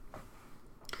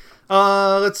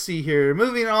 Let's see here.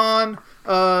 Moving on,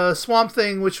 Swamp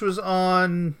Thing, which was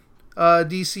on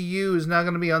DCU, is now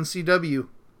going to be on CW.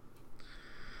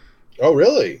 Oh,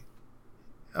 really?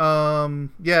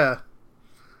 Yeah.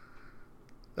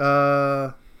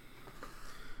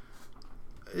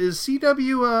 Is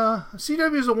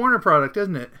CW is a Warner product,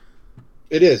 isn't it?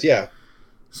 It is, yeah.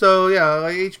 So yeah,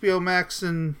 like HBO Max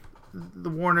and the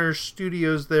Warner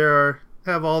Studios there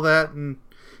have all that, and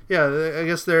yeah, I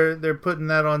guess they're putting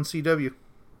that on CW.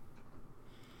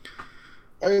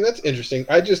 I mean, that's interesting.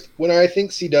 When I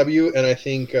think CW and I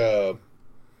think a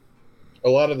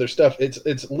lot of their stuff, it's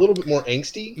a little bit more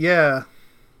angsty. Yeah.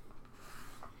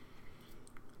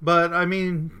 But I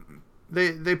mean,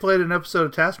 they played an episode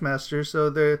of Taskmaster, so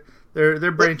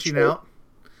they're branching out.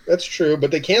 That's true,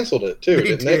 but they canceled it too,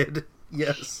 didn't they? Did.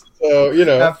 Yes. So,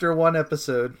 after one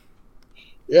episode.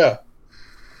 Yeah.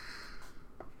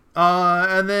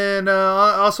 And then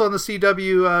also on the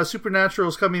CW, Supernatural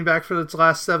is coming back for its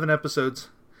last 7 episodes.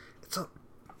 It's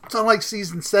on like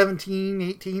season 17,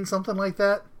 18, something like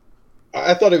that.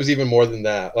 I thought it was even more than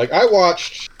that. Like, I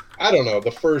watched, I don't know,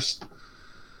 the first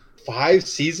 5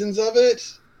 seasons of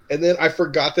it, and then I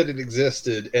forgot that it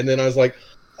existed, and then I was like,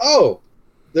 oh,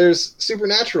 there's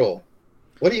Supernatural.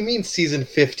 What do you mean season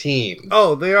 15?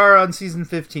 Oh, they are on season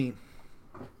 15.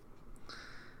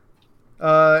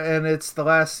 And it's the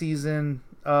last season,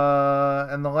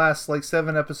 and the last like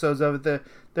 7 episodes of it.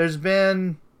 There's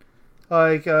been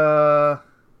like 13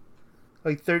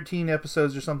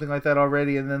 episodes or something like that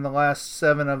already, and then the last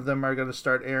 7 of them are going to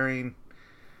start airing,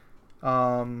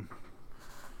 like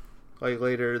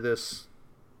later in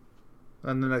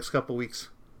the next couple weeks.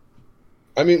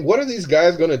 I mean, what are these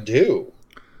guys going to do?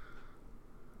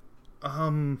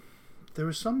 There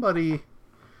was somebody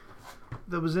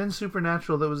that was in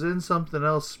Supernatural that was in something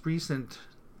else recent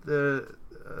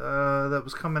that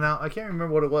was coming out. I can't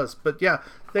remember what it was, but yeah,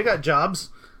 they got jobs.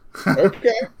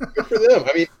 Okay, good for them.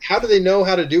 I mean, how do they know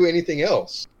how to do anything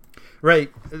else?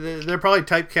 Right, they're probably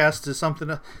typecast as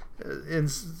something in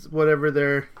whatever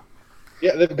they're.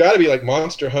 Yeah, they've got to be like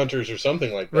monster hunters or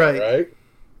something like that, right?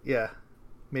 Yeah,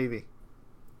 maybe.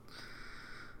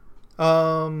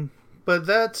 But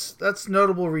that's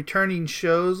notable returning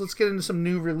shows. Let's get into some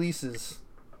new releases.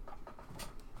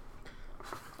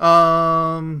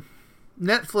 Netflix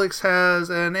has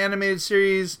an animated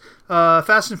series,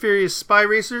 Fast and Furious Spy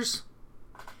Racers.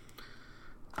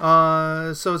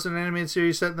 So it's an animated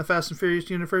series set in the Fast and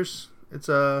Furious universe. It's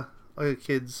like a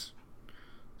kids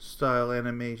style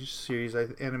animated series, I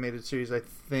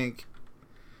think.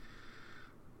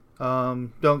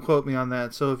 Don't quote me on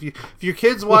that. So if your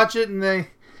kids watch it and they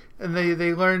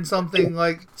learn something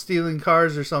like stealing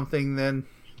cars or something, then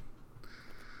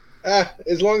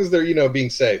as long as they're being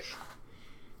safe.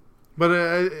 But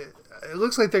it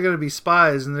looks like they're going to be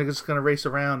spies and they're just going to race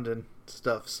around and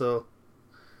stuff. So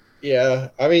yeah,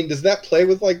 I mean, does that play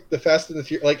with like the Fast and the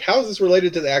Furious? Like, how is this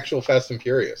related to the actual Fast and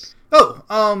Furious? Oh,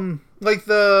 like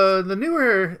the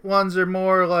newer ones are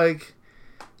more like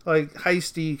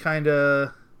heisty kind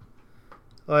of.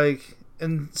 Like,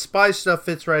 and spy stuff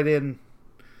fits right in.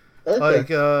 Okay. Like,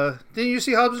 didn't you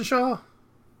see Hobbs and Shaw?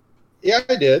 Yeah,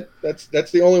 I did. That's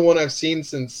the only one I've seen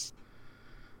since.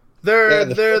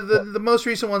 The most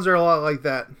recent ones are a lot like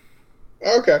that.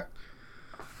 Okay.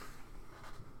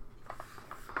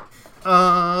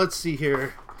 Let's see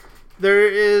here. There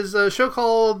is a show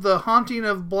called The Haunting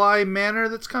of Bly Manor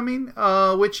that's coming,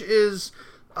 which is,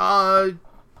 you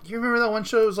remember that one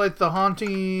show? It was like The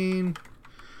Haunting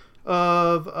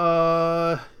of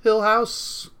Hill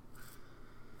House.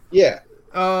 Yeah.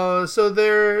 So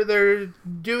they're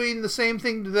doing the same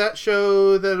thing to that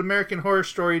show that American Horror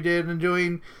Story did, and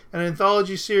doing an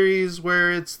anthology series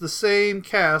where it's the same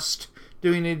cast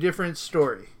doing a different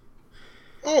story.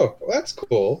 Oh, well, that's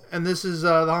cool. And this is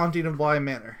The Haunting of Bly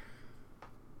Manor.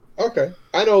 Okay.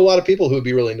 I know a lot of people who would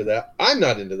be really into that. I'm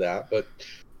not into that, but,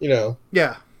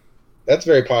 Yeah. That's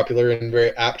very popular and very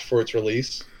apt for its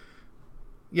release.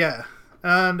 Yeah.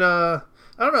 And, I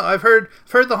don't know. I've heard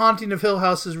The Haunting of Hill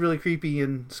House is really creepy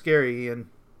and scary, and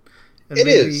it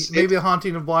is. Maybe The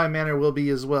Haunting of Bly Manor will be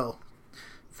as well,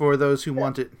 for those who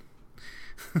want it.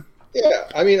 Yeah,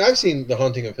 I mean, I've seen The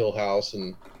Haunting of Hill House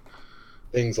and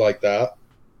things like that.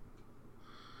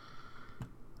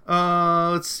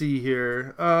 Let's see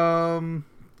here.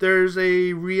 There's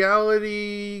a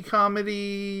reality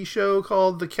comedy show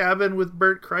called The Cabin with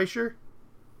Bert Kreischer.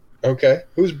 Okay.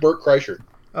 Who's Bert Kreischer?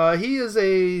 He is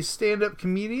a stand-up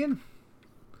comedian.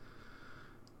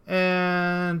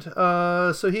 And,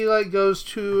 so he, goes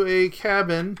to a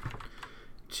cabin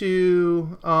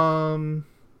to, I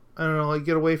don't know,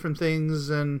 get away from things,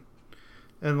 and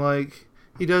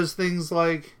he does things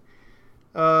like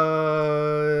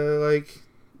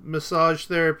massage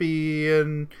therapy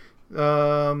and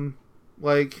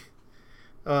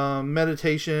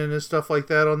meditation and stuff like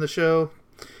that on the show,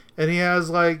 and he has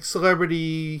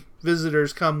celebrity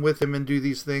visitors come with him and do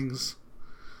these things.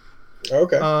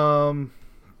 Okay.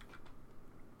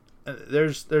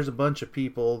 There's a bunch of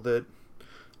people that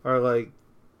are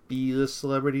B-list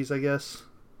celebrities, I guess.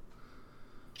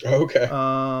 Okay.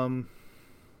 Let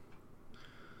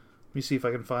me see if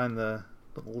I can find the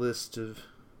list of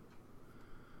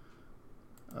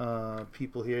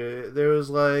people here. There was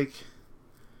and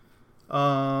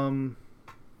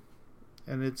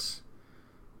it's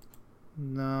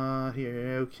not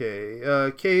here. Okay.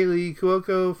 Kaylee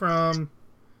Cuoco from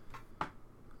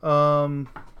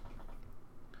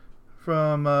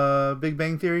Big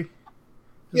Bang Theory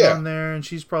is on there, and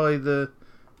she's probably the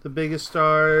biggest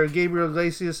star. Gabriel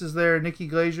Iglesias is there, Nikki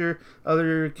Glaser,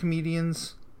 other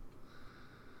comedians.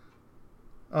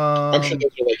 I'm sure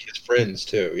those are his friends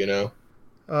too,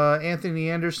 Anthony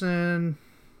Anderson,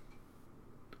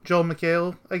 Joel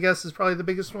McHale, I guess, is probably the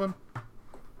biggest one.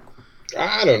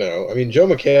 I don't know. I mean, Joe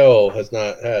McHale has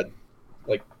not had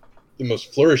the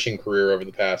most flourishing career over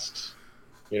the past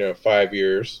 5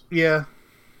 years. Yeah,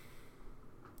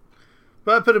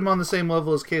 but I put him on the same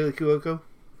level as Kaylee Cuoco.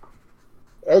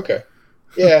 Okay,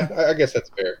 yeah, I guess that's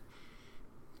fair.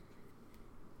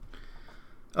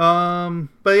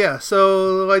 But yeah,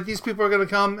 so these people are gonna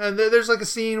come, and there's a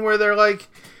scene where they're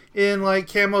in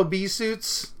camo bee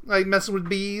suits, messing with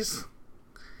bees.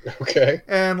 Okay.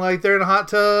 And they're in a hot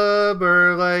tub,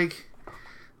 or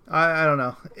I don't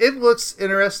know. It looks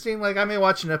interesting. I may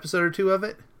watch an episode or two of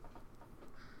it,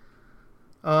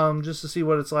 just to see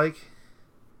what it's like.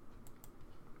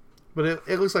 But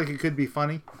it looks like it could be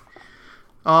funny.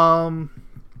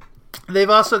 They've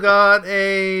also got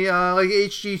a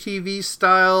HGTV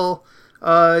style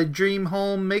dream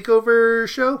home makeover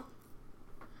show,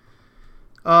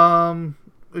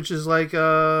 which is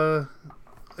a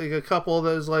couple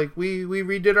that is we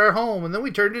redid our home, and then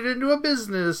we turned it into a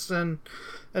business, and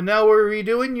now we're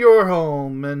redoing your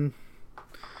home, and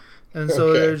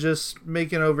so they're just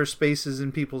making over spaces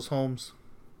in people's homes.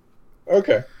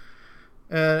 Okay.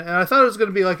 And I thought it was going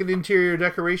to be an interior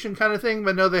decoration kind of thing,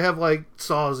 but no, they have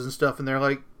saws and stuff, and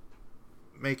they're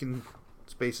making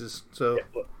spaces. So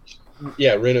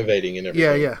yeah, renovating and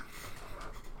everything. Yeah.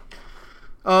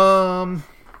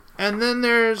 And then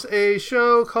there's a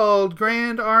show called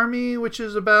Grand Army, which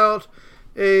is about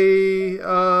a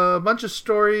bunch of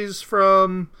stories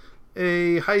from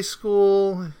a high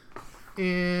school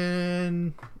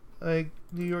in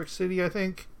New York City, I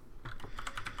think.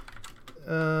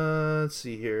 Let's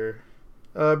see here.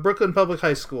 Brooklyn Public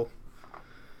High School.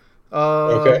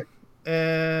 Okay.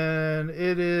 And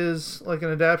it is an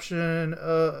adaptation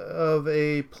of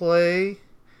a play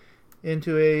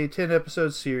into a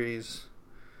 10-episode series.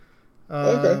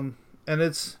 Okay. And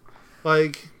it's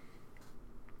I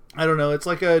don't know, it's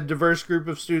a diverse group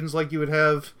of students you would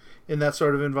have in that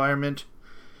sort of environment,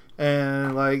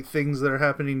 and things that are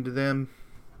happening to them.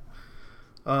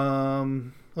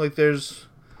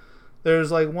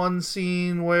 There's one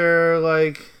scene where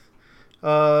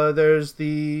there's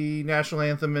the national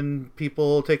anthem and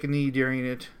people take a knee during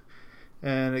it,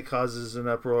 and it causes an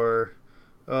uproar.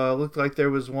 Looked like there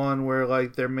was one where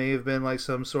like there may have been like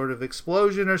some sort of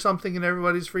explosion or something, and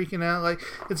everybody's freaking out. Like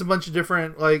it's a bunch of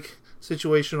different like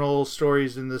situational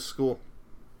stories in this school.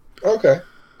 Okay.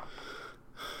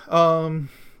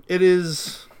 It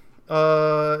is.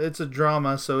 It's a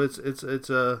drama, so it's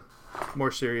a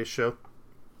more serious show.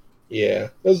 Yeah,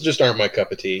 those just aren't my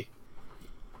cup of tea.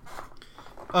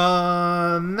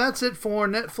 That's it for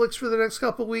Netflix for the next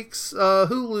couple weeks.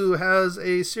 Hulu has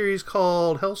a series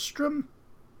called Hellstrom,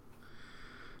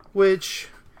 which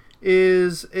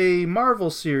is a Marvel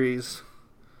series.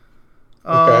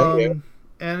 Okay.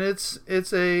 And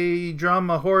it's a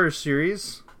drama horror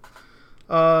series.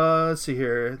 Let's see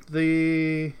here.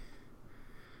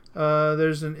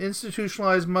 There's an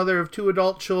institutionalized mother of 2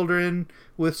 adult children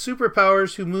with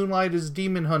superpowers who moonlight as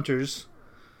demon hunters.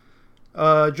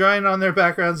 Drawing on their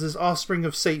backgrounds as offspring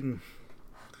of Satan.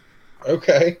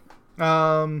 Okay.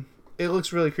 It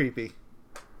looks really creepy.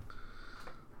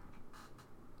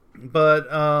 But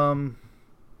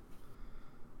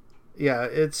yeah,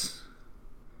 it's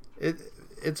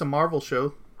a Marvel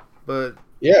show, but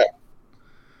yeah.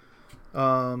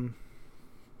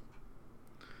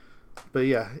 But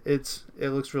yeah, it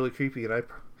looks really creepy, and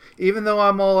even though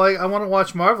I'm all like I want to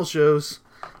watch Marvel shows,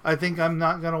 I think I'm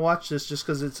not gonna watch this just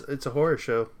because it's a horror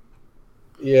show.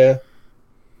 Yeah,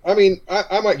 I mean,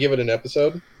 I might give it an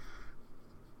episode.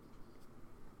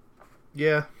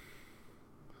 Yeah,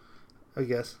 I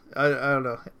guess I don't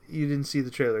know. You didn't see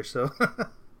the trailer, so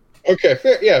okay,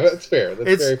 fair. Yeah, that's fair.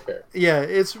 That's very fair. Yeah,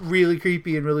 it's really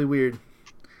creepy and really weird,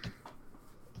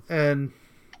 and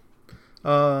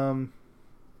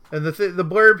and the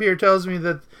blurb here tells me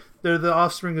that they're the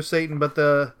offspring of Satan, but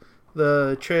the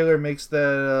trailer makes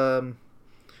that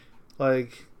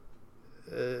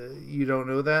you don't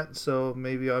know that, so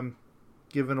maybe I'm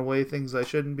giving away things I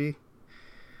shouldn't be.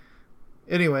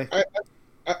 Anyway,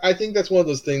 I think that's one of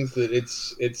those things that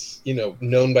it's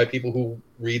known by people who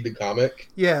read the comic.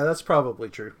 Yeah, that's probably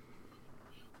true.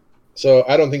 So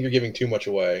I don't think you're giving too much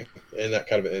away in that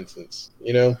kind of an instance,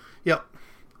 Yep,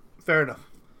 fair enough.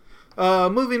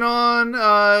 Moving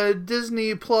on,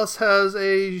 Disney Plus has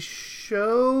a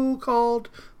show called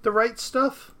The Right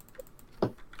Stuff. I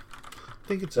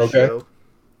think it's a show.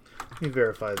 Let me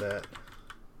verify that.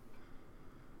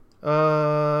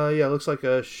 Yeah, it looks like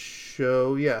a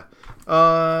show. Yeah.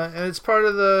 And it's part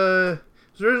of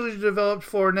it's originally developed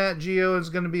for Nat Geo and is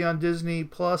going to be on Disney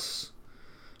Plus.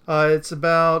 It's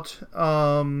about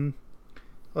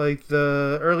like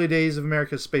the early days of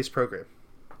America's space program.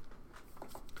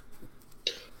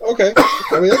 Okay,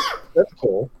 I mean that's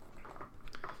cool.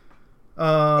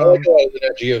 I like a lot of the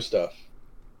Nat Geo stuff.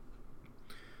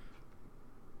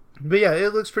 But yeah,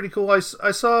 it looks pretty cool. I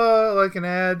saw like an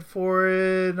ad for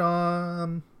it. I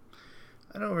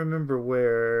don't remember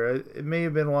where. It may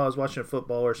have been while I was watching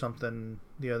football or something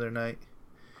the other night.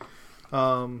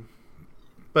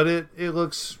 But it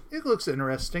looks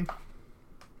interesting.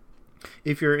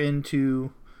 If you're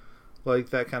into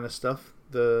like that kind of stuff,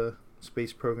 the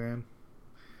space program.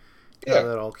 Yeah. How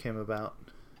that all came about.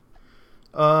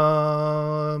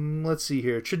 Let's see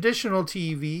here. Traditional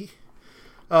TV.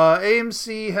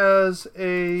 AMC has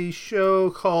a show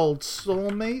called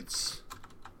Soulmates.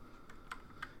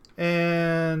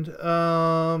 And it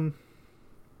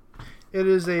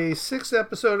is a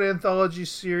 6-episode anthology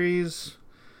series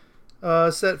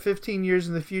set 15 years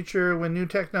in the future when new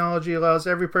technology allows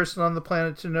every person on the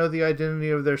planet to know the identity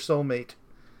of their soulmate.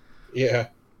 Yeah.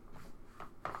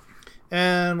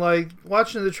 And like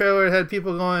watching the trailer, it had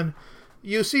people going,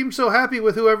 "You seem so happy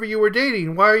with whoever you were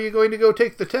dating. Why are you going to go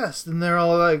take the test?" And they're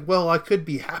all like, "Well, I could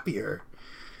be happier."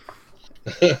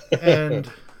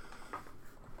 And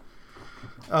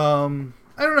I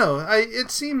don't know.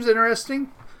 It seems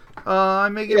interesting. I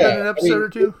may give it an episode or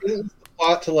two. It's a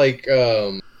lot to like.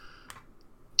 There's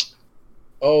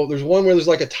one where there's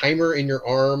like a timer in your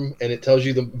arm, and it tells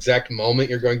you the exact moment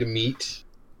you're going to meet.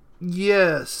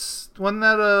 Yes, wasn't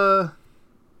that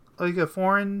like a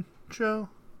foreign show?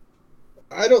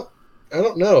 I don't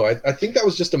know. I think that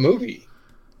was just a movie.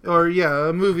 Or yeah,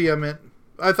 a movie. I meant.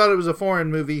 I thought it was a foreign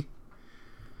movie.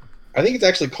 I think it's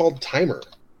actually called Timer.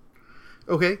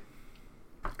 Okay.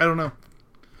 I don't know.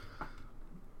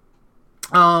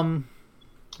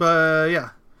 But yeah,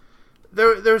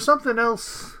 there's something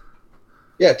else.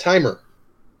 Yeah, Timer.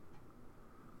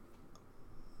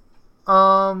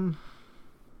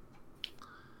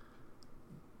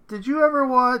 Did you ever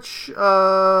watch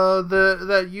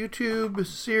that YouTube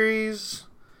series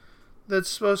that's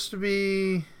supposed to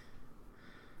be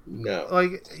No.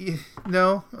 like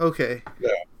no? Okay.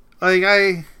 No.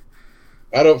 Like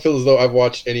I don't feel as though I've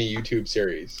watched any YouTube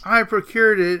series. I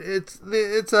procured it.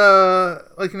 It's a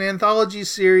like an anthology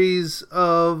series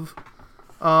of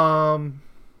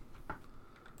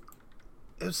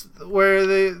it's where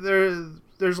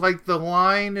there's like the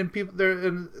line and people there,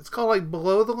 and it's called like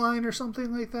Below the Line or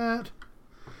something like that.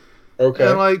 Okay.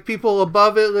 And like people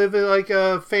above it live in like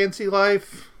a fancy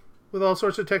life with all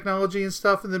sorts of technology and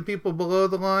stuff, and then people below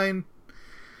the line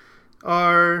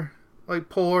are like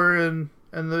poor, and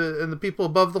the people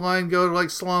above the line go to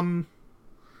like slum.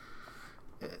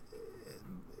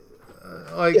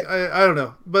 Like I don't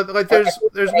know, but like there's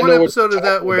one episode of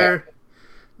that where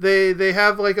they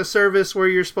have like a service where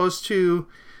you're supposed to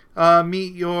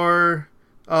meet your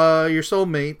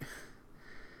soulmate,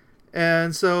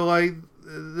 and so like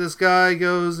this guy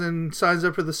goes and signs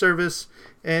up for the service,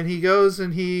 and he goes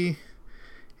and he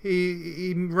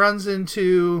runs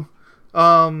into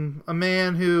a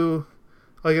man who,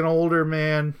 like an older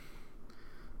man.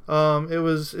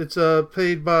 It's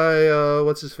played by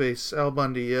what's his face, Al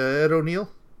Bundy, Ed O'Neill.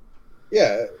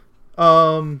 Yeah.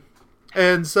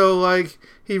 And so like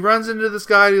he runs into this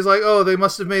guy and he's like, oh, they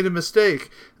must have made a mistake.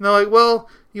 And they're like, well,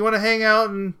 you want to hang out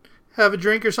and have a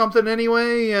drink or something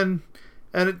anyway? And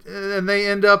they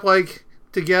end up like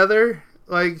together.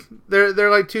 Like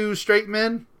they're like two straight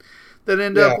men that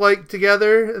end up like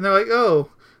together, and they're like,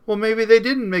 oh, well, maybe they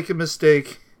didn't make a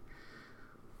mistake.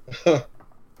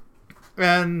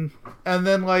 And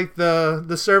then like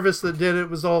the service that did it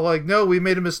was all like, no, we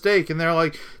made a mistake, and they're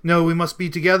like, no, we must be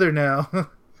together now.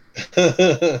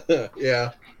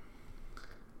 Yeah.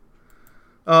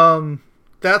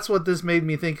 That's what this made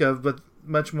me think of, but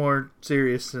much more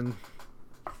serious. And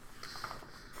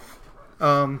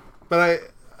but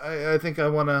I think I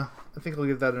think I'll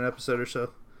give that an episode or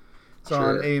so. It's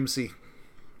on AMC.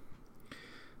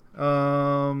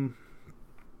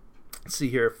 Let's see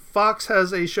here. Fox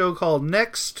has a show called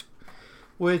Next,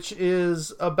 which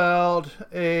is about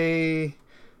a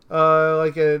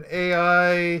like an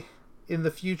AI in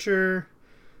the future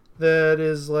that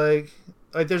is like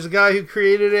there's a guy who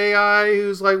created AI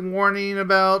who's like warning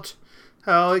about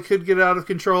how it could get out of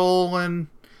control and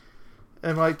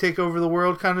like take over the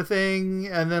world kind of thing,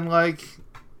 and then like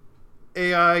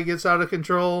AI gets out of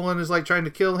control and is like trying to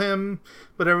kill him,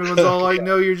 but everyone's all like,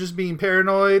 no, you're just being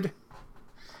paranoid.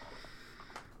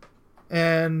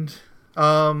 And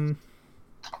I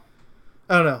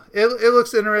don't know, it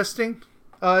looks interesting.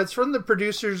 It's from the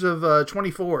producers of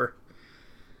 24.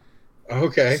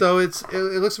 Okay. So it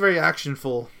looks very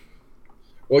actionful.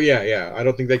 Well, yeah. I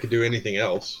don't think they could do anything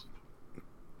else.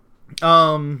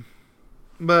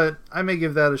 But I may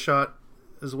give that a shot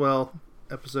as well,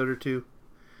 episode or two.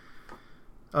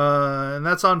 And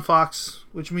that's on Fox,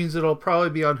 which means it'll probably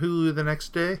be on Hulu the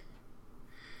next day.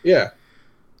 Yeah.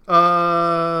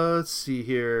 Let's see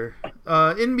here.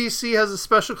 NBC has a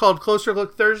special called Closer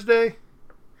Look Thursday,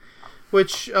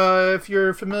 which, if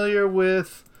you're familiar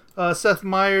with Seth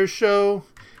Meyers' show,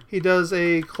 he does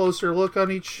a closer look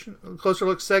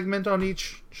segment on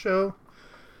each show.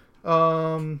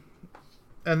 And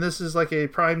this is like a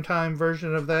primetime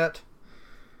version of that.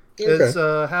 Okay. It's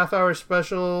a half-hour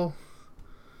special,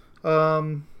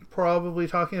 probably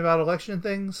talking about election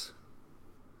things.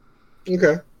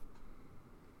 Okay.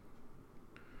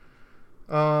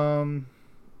 And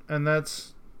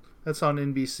that's on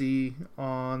NBC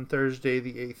on Thursday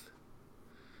the 8th.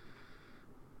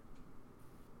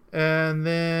 And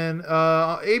then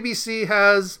ABC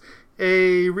has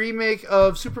a remake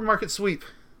of Supermarket Sweep.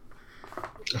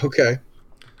 Okay.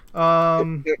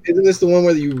 Isn't this the one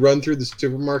where you run through the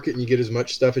supermarket and you get as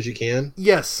much stuff as you can?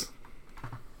 Yes.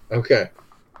 Okay.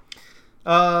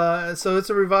 So it's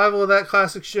a revival of that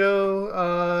classic show,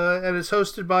 and it's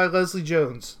hosted by Leslie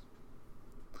Jones.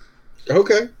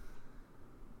 Okay.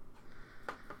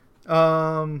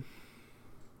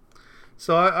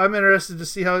 So I'm interested to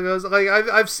see how it goes. Like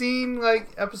I've seen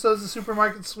like episodes of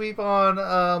Supermarket Sweep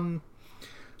on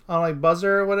like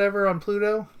Buzzer or whatever on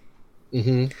Pluto.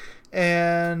 Mm-hmm.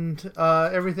 And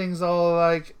everything's all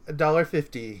like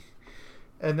 $1.50,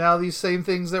 and now these same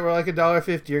things that were like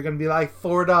 $1.50 are going to be like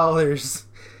 $4.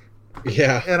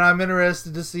 Yeah. And I'm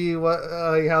interested to see what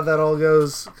how that all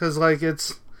goes, because like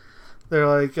they're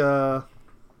like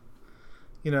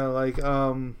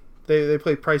they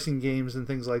play pricing games and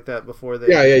things like that before they.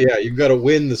 Yeah. You've got to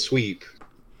win the sweep.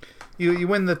 You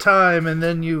win the time, and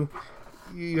then you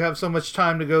have so much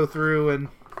time to go through and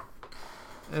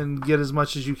get as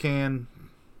much as you can.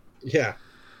 Yeah.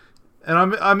 And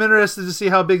I'm interested to see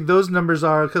how big those numbers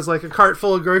are, because like a cart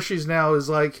full of groceries now is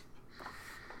like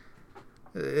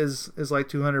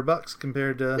 $200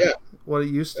 compared to what it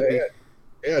used to be.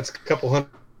 Yeah, it's a couple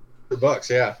 $100.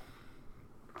 Yeah.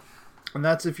 And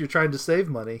that's if you're trying to save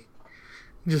money.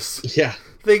 Just Yeah.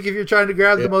 think if you're trying to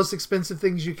grab Yeah. the most expensive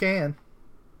things you can.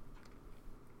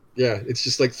 Yeah, it's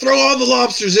just like, throw all the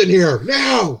lobsters in here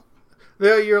now.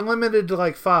 You're limited to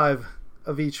like 5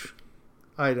 of each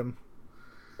item.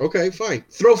 Okay, fine.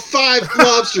 Throw 5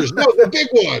 lobsters. No, the big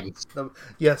ones.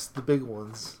 Yes, the big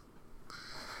ones.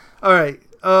 All right.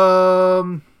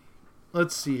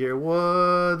 Let's see here.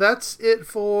 That's it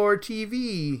for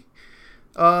TV.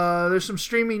 There's some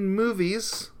streaming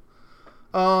movies.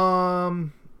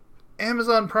 Amazon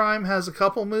Prime has a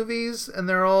couple movies, and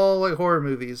they're all like horror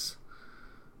movies.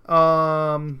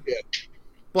 Yeah.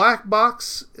 Black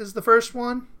Box is the first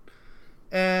one,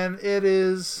 and it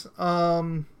is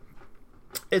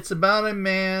it's about a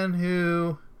man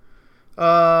who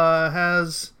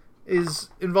is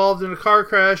involved in a car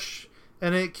crash,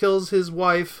 and it kills his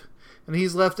wife, and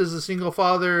he's left as a single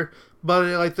father. But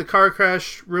like the car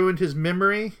crash ruined his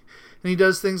memory, and he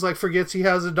does things like forgets he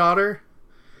has a daughter,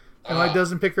 and like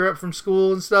doesn't pick her up from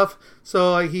school and stuff.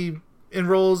 So like he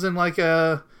enrolls in like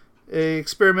a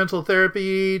experimental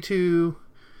therapy to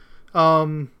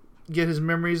get his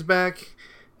memories back,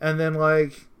 and then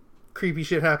like creepy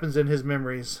shit happens in his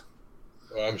memories.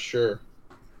 Well, I'm sure.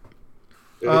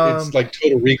 It's like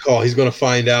Total Recall. He's going to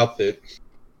find out that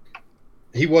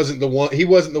he wasn't the one. He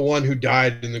wasn't the one who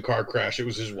died in the car crash. It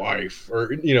was his wife,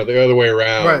 or the other way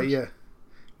around. Right? Yeah,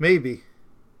 maybe.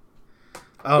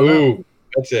 Ooh,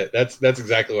 that's it. That's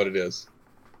exactly what it is.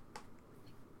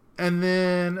 And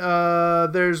then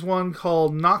there's one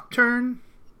called Nocturne,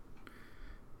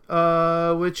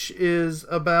 which is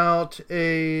about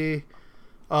I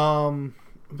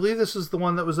believe this is the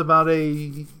one that was about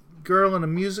a girl in a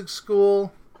music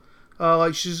school.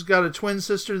 Like she's got a twin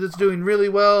sister that's doing really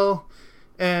well,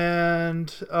 and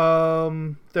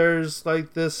there's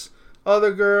like this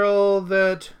other girl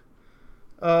that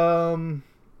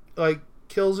like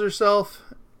kills herself,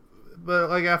 but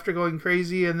like after going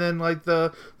crazy, and then like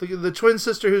the twin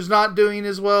sister who's not doing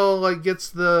as well like gets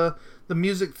the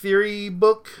music theory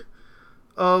book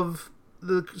of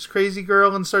the crazy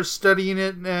girl and starts studying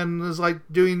it and is like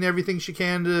doing everything she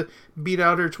can to beat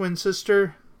out her twin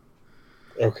sister.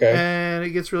 Okay. And it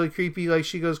gets really creepy. Like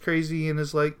she goes crazy and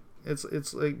is like it's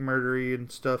like murdery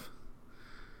and stuff.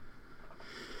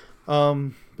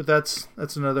 But that's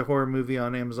another horror movie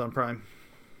on Amazon Prime.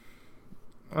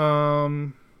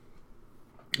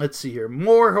 Let's see here.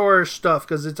 More horror stuff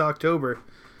because it's October.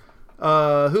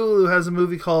 Hulu has a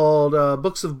movie called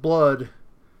Books of Blood,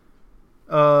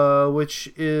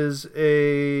 which is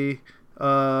I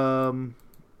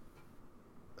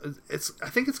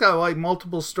think it's got like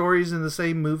multiple stories in the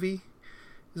same movie.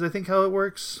 Is I think how it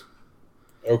works.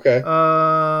 Okay.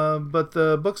 But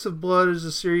the Books of Blood is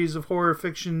a series of horror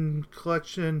fiction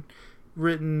collection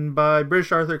written by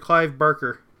British author Clive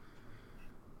Barker.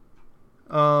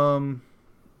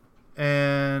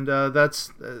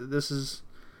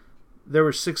 There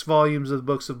were 6 volumes of the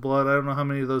Books of Blood. I don't know how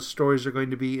many of those stories are going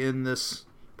to be in this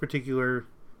particular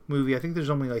movie. I think there's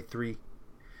only like 3.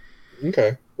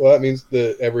 Okay. Well, that means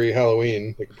that every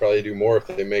Halloween they could probably do more if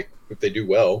they do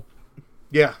well.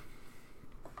 Yeah.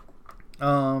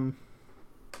 But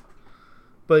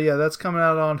yeah, that's coming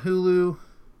out on Hulu.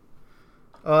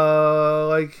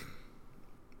 Like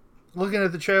looking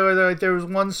at the trailer, there was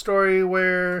one story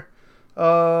where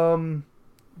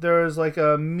there was like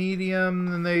a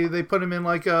medium, and they put him in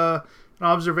like an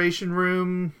observation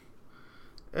room,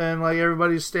 and like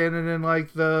everybody's standing in like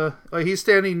he's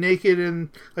standing naked in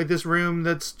like this room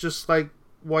that's just like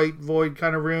white void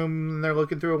kind of room, and they're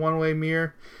looking through a one-way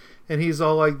mirror, and he's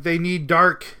all like, they need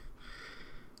dark,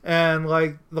 and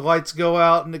like the lights go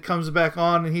out and it comes back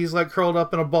on, and he's like curled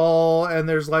up in a ball, and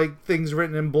there's like things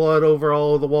written in blood over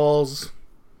all of the walls.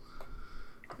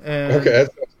 And okay,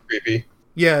 that sounds creepy.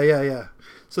 Yeah.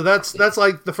 So that's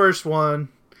like the first one,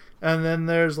 and then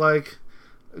there's like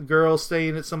a girl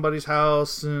staying at somebody's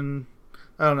house, and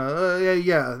I don't know.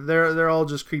 Yeah, they're all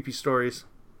just creepy stories.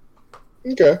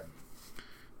 Okay.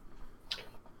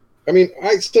 I mean,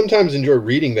 I sometimes enjoy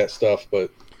reading that stuff,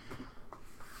 but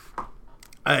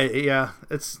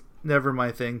it's never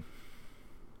my thing.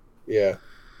 Yeah.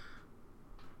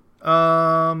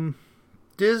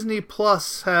 Disney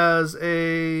Plus has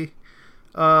a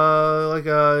like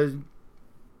a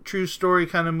true story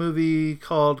kind of movie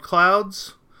called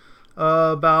Clouds,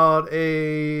 about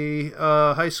a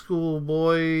high school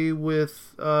boy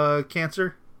with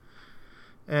cancer,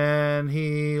 and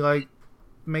he like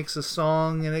makes a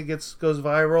song and it goes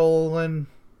viral, and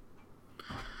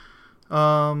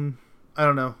I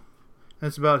don't know.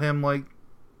 It's about him like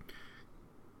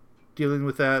dealing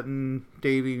with that and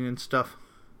dating and stuff.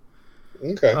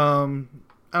 Okay.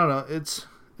 I don't know. It's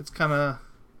kind of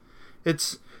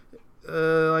it's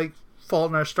like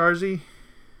Fault in Our Starsy.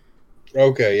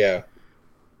 Okay, yeah.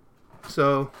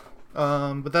 So,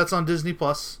 but that's on Disney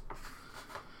Plus.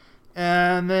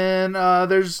 And then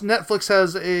there's Netflix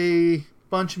has a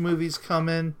bunch of movies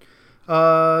coming.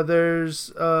 There's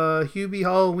Hubie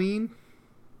Halloween,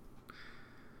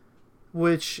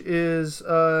 which is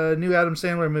a new Adam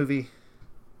Sandler movie.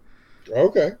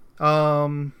 Okay.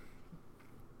 And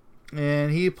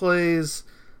he plays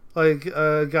like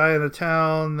a guy in a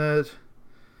town that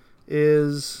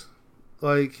is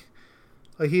like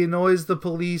he annoys the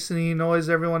police and he annoys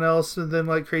everyone else, and then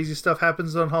like crazy stuff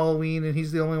happens on Halloween and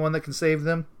he's the only one that can save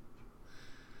them.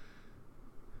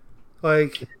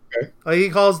 Like, Okay. like he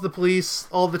calls the police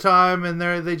all the time and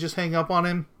they just hang up on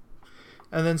him.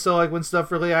 And then so like when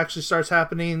stuff really actually starts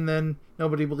happening, then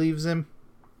nobody believes him.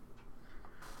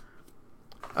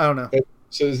 I don't know.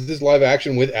 So is this live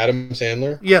action with Adam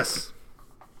Sandler? Yes.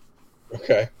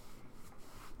 Okay.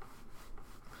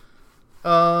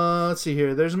 Let's see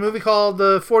here. There's a movie called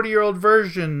The 40-Year-Old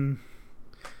Version,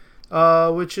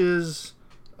 which is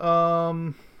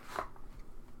a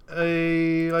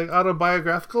like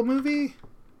autobiographical movie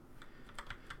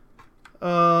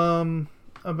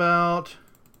about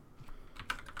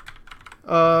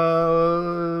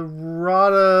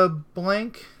Rhoda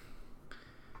Blank,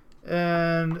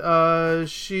 and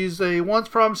she's a once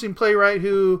promising playwright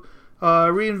who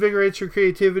reinvigorates her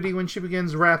creativity when she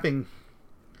begins rapping.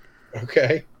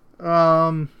 Okay.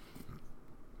 And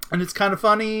it's kind of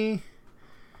funny,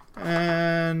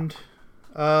 and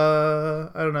I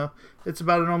don't know. It's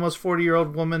about an almost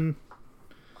 40-year-old woman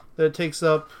that takes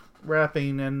up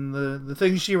rapping, and the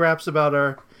things she raps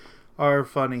about are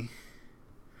funny,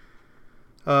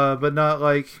 but not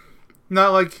like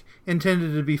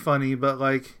intended to be funny, but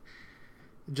like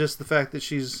just the fact that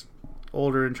she's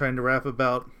older and trying to rap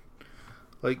about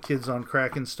like kids on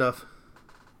crack and stuff.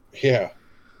 Yeah.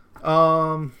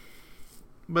 But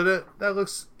that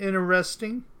looks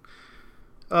interesting.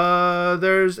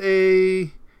 There's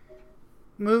a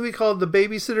movie called The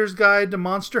Babysitter's Guide to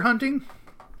Monster Hunting.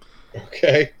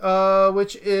 Okay.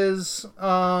 Which is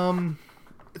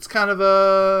it's kind of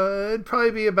it'd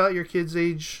probably be about your kid's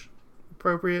age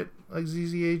appropriate, like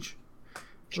ZZ age,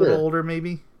 Sure. a little older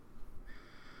maybe.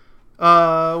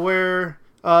 Where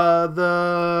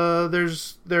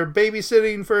they're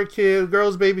babysitting for a kid,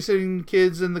 girls babysitting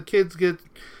kids, and the kids get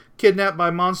kidnapped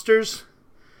by monsters,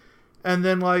 and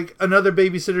then like another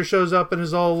babysitter shows up and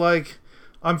is all like,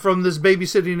 I'm from this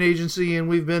babysitting agency and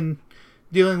we've been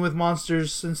dealing with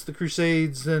monsters since the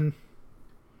Crusades, and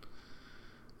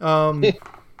and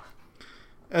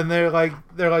they're like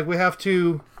we have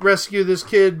to rescue this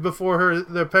kid before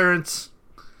their parents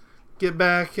get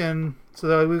back, and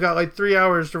so we've got like 3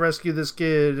 hours to rescue this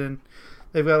kid, and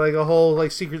they've got like a whole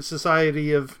like secret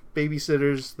society of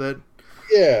babysitters that.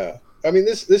 Yeah. I mean,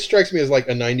 this strikes me as like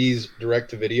a 90s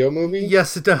direct-to-video movie.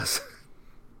 Yes, it does.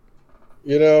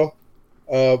 You know?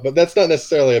 But that's not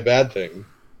necessarily a bad thing.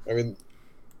 I mean,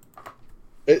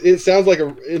 it sounds like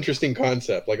an interesting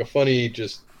concept, like a funny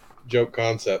just joke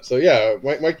concept. So yeah,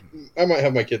 I might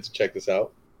have my kids check this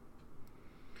out.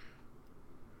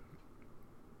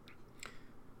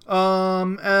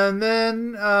 And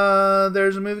then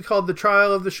there's a movie called The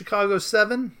Trial of the Chicago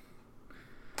 7,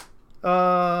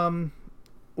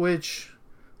 which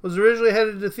was originally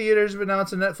headed to theaters, but now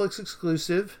it's a Netflix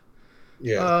exclusive.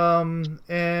 Yeah.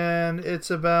 And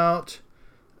it's about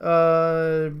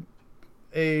a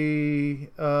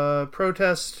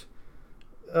protest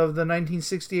of the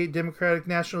 1968 Democratic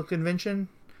National Convention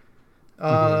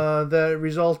that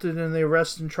resulted in the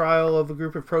arrest and trial of a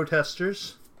group of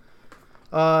protesters.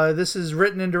 This is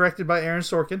written and directed by Aaron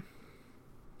Sorkin.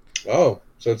 Oh,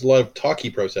 so it's a lot of talkie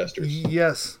protesters.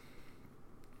 Yes.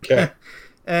 Okay.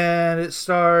 And it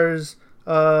stars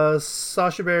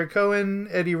Sacha Baron Cohen,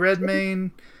 Eddie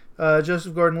Redmayne,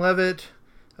 Joseph Gordon-Levitt,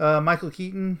 Michael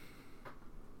Keaton.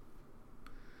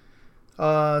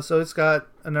 So it's got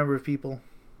a number of people.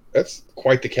 That's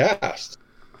quite the cast.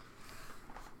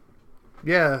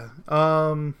 Yeah.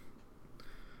 And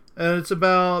it's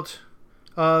about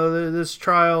this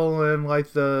trial and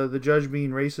like the judge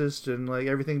being racist and like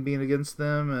everything being against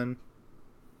them and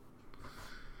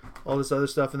all this other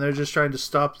stuff, and they're just trying to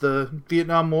stop the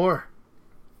Vietnam War.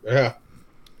 Yeah.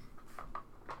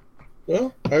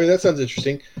 Well, I mean, that sounds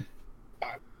interesting.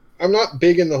 I'm not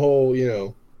big in the whole,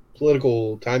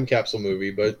 political time capsule movie,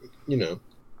 but,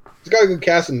 it's got a good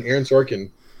cast in Aaron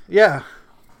Sorkin. Yeah.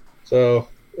 So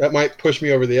that might push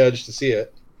me over the edge to see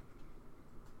it.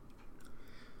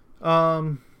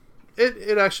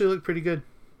 It actually looked pretty good.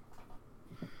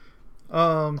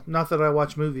 Not that I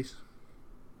watch movies.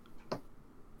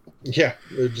 Yeah,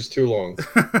 they're just too long.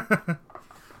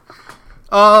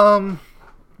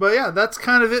 But yeah, that's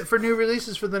kind of it for new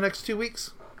releases for the next 2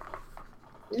 weeks.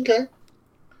 Okay.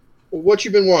 Well, what you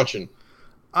been watching?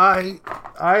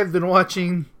 I've been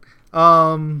watching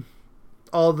all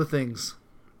the things.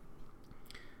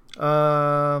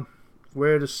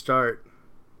 Where to start?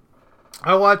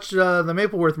 I watched the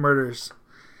Mapleworth Murders,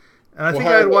 and I think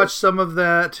I had watched some of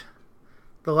that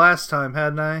the last time,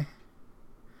 hadn't I?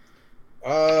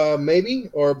 Maybe,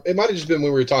 or it might have just been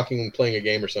when we were talking and playing a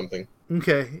game or something.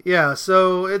 Okay, yeah.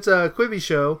 So it's a Quibi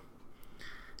show,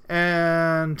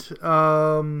 and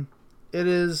it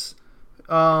is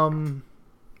from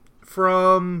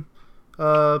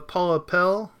Paula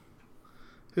Pell,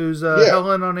 who's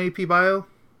Helen on AP Bio.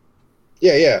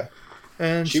 Yeah.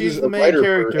 And she she's was the main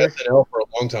character. For SNL for a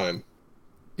long time.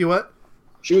 You what?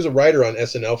 She was a writer on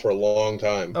SNL for a long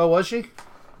time. Oh, was she?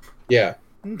 Yeah.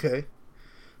 Okay.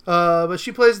 But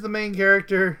she plays the main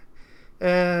character,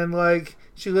 and like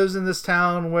she lives in this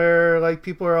town where like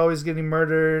people are always getting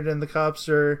murdered, and the cops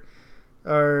are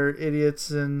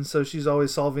idiots, and so she's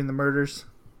always solving the murders.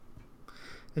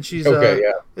 And she's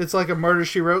it's like a Murder,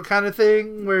 She Wrote kind of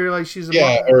thing where like she's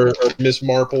or Miss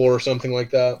Marple or something like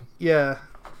that. Yeah.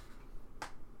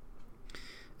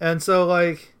 And so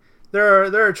like there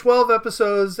are 12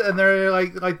 episodes, and they're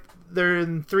like they're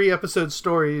in 3-episode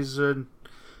stories, and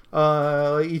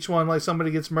each one like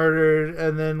somebody gets murdered,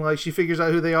 and then like she figures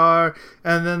out who they are,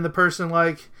 and then the person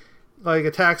like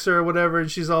attacks her or whatever,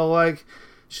 and she's like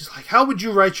how would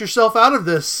you write yourself out of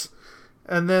this?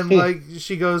 And then like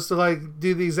she goes to like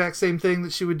do the exact same thing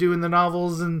that she would do in the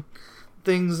novels, and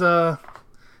things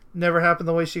never happen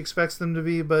the way she expects them to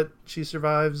be, but she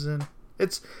survives, and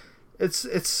it's and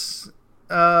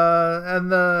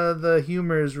the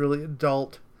humor is really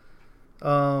adult,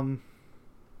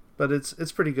 but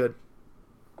it's pretty good.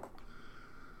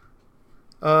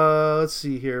 Let's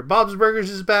see here. Bob's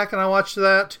Burgers is back, and I watched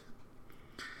that.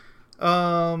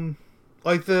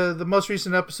 Like the most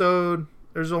recent episode,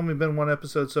 there's only been 1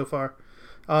 episode so far,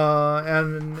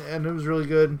 and it was really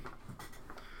good.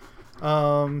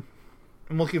 I'm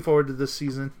looking forward to this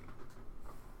season.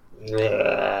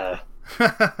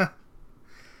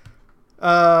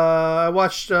 I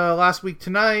watched Last Week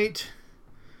Tonight,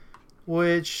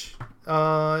 which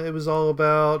it was all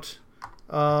about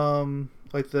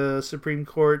like the Supreme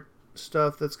Court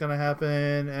stuff that's going to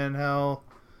happen, and how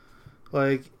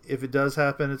like if it does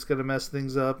happen, it's going to mess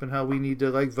things up, and how we need to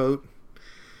like vote.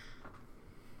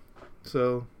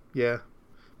 So yeah,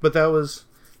 but it was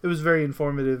very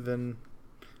informative, and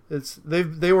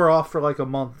they were off for like a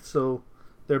month, so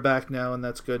they're back now, and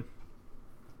that's good.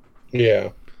 Yeah.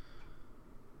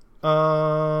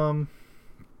 I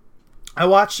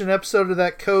watched an episode of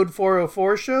that Code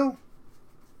 404 show.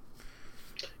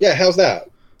 Yeah, how's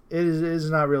that? It is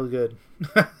not really good.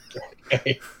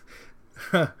 Okay.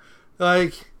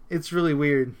 Like it's really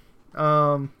weird.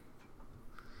 Like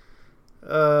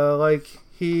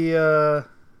he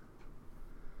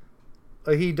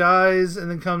dies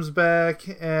and then comes back,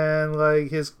 and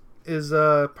like his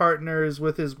partner is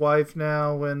with his wife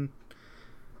now, and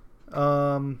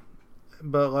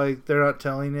but like they're not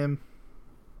telling him.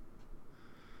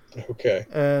 Okay.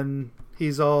 And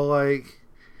he's all like,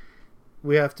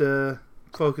 we have to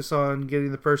focus on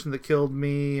getting the person that killed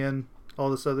me and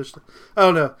all this other stuff. I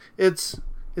don't know. It's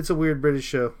a weird British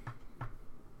show.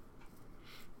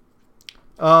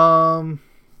 I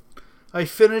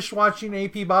finished watching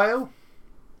AP Bio.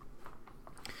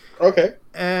 Okay.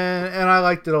 And I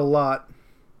liked it a lot.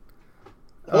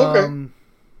 Okay.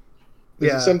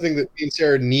 Is it something that me and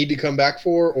Sarah need to come back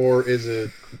for, or is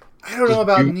it? I don't know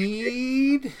about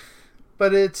need,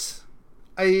 but it's.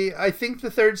 I think the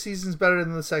 3rd season's better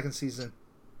than the 2nd season.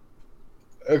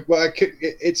 Well,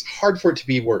 it's hard for it to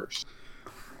be worse,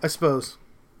 I suppose.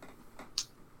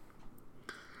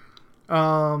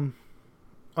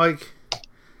 Like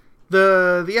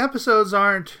the episodes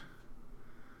aren't.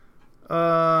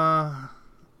 Like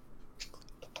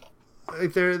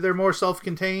they're more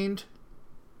self-contained.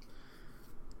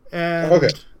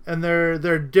 And and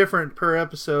they're different per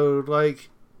episode. Like,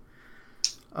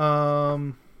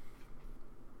 I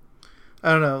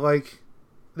don't know. Like,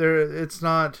 it's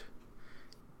not.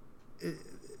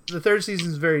 The 3rd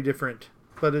season is very different,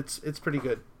 but it's pretty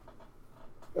good.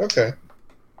 Okay.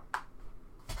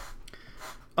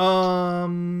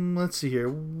 Let's see here.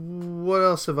 What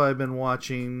else have I been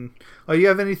watching? Oh, you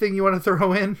have anything you want to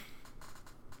throw in?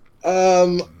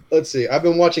 Let's see. I've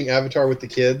been watching Avatar with the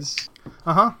kids.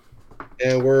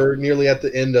 And we're nearly at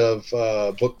the end of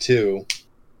book 2.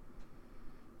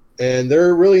 and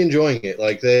they're really enjoying it.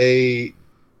 Like they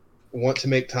want to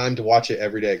make time to watch it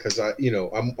every day because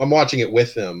I'm watching it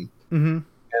with them, and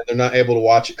they're not able to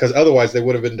watch it because otherwise they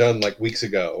would have been done like weeks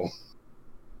ago.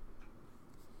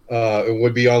 It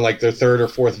would be on like their third or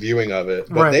fourth viewing of it,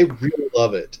 but they really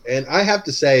love it. And I have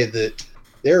to say that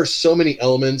there are so many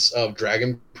elements of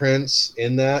Dragon Prince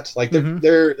in that. Like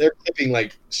they're clipping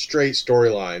like straight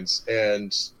storylines,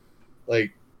 and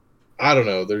like I don't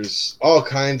know, there's all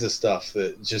kinds of stuff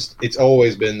that just it's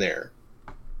always been there.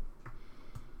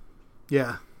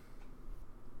 Yeah.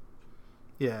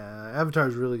 Yeah,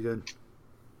 Avatar's really good.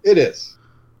 It is.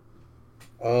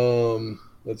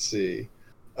 Let's see.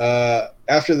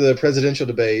 After the presidential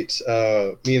debate,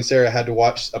 me and Sarah had to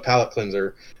watch a palate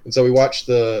cleanser, and so we watched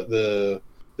the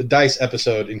Dice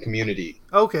episode in Community.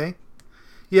 Okay.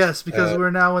 Yes, because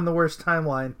we're now in the worst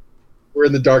timeline. We're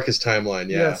in the darkest timeline,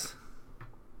 yeah. Yes.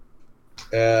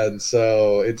 And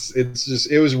so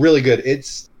it was really good.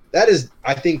 That is,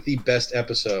 I think, the best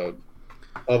episode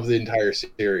of the entire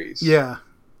series. Yeah,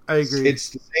 I agree. It's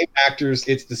the same actors,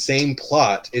 it's the same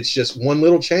plot. It's just one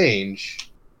little changes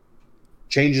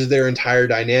their entire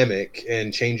dynamic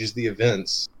and changes the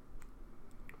events.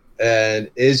 And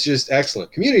it's just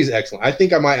excellent. Community is excellent. I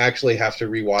think I might actually have to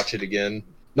rewatch it again.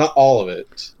 Not all of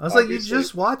it. I was obviously. Like, you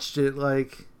just watched it,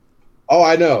 like... Oh,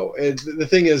 I know. The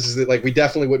thing is that like we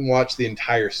definitely wouldn't watch the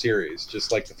entire series,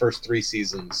 just like the first 3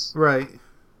 seasons. Right.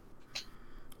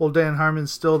 Well, Dan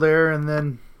Harmon's still there, and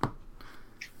then...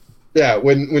 Yeah,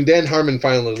 when Dan Harmon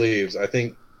finally leaves, I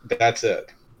think that's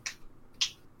it.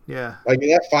 Yeah. Like,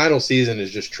 that final season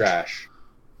is just trash.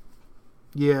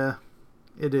 Yeah,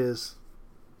 it is.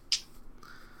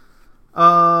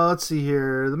 Let's see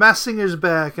here. The Masked Singer's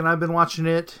back, and I've been watching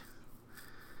it.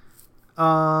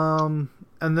 And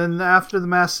then after The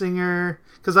Masked Singer...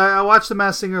 Because I watch The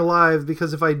Masked Singer live,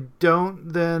 because if I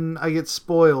don't, then I get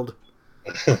spoiled.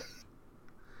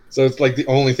 So it's like the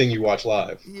only thing you watch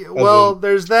live. Yeah, well,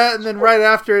 there's that, and then right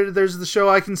after it, there's the show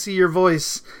I Can See Your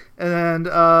Voice, and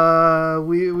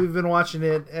we've been watching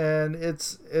it, and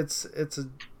it's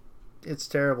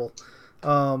terrible,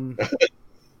 but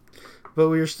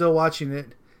we're still watching it.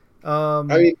 I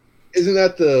mean, isn't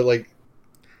that the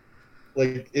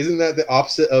isn't that the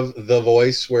opposite of The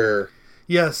Voice, where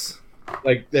yes,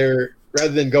 like they're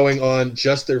rather than going on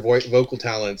just their vocal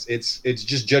talents, it's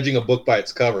just judging a book by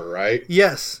its cover, right?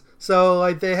 Yes. So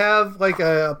like they have like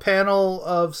a panel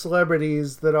of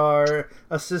celebrities that are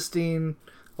assisting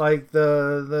like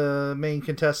the main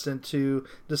contestant to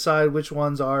decide which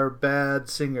ones are bad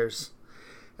singers.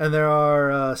 And there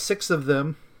are 6 of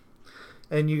them.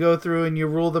 And you go through and you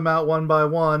rule them out one by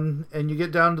one, and you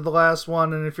get down to the last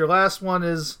one, and if your last one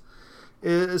is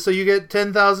so you get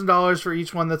 $10,000 for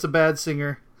each one that's a bad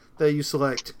singer that you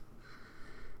select.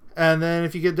 And then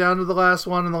if you get down to the last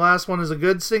one and the last one is a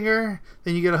good singer,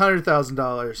 then you get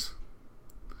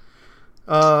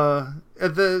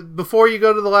 $100,000. Before you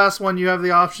go to the last one, you have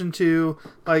the option to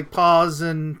like pause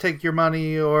and take your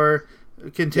money or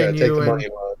continue. Yeah, take the money.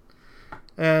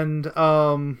 And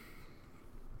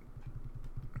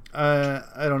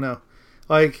I don't know.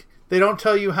 Like they don't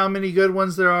tell you how many good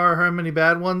ones there are, or how many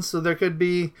bad ones. So there could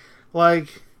be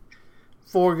like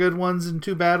 4 good ones and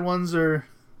 2 bad ones, or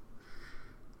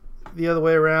the other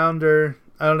way around, or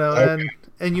I don't know. Okay.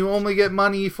 And you only get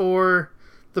money for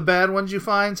the bad ones you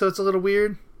find, so it's a little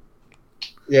weird.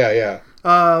 Yeah.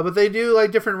 But they do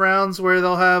like different rounds where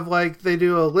they'll have like they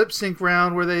do a lip sync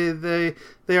round where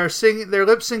they are singing, they're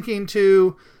lip syncing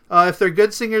to if they're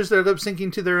good singers, they're lip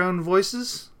syncing to their own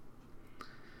voices.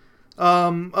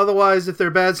 Otherwise, if they're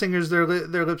bad singers, they're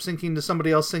lip syncing to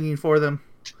somebody else singing for them.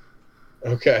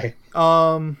 Okay.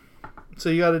 So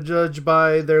you got to judge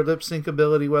by their lip sync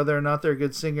ability whether or not they're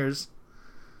good singers.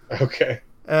 Okay.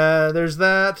 There's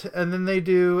that, and then they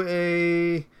do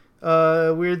a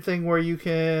weird thing where you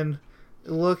can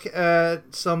look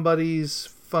at somebody's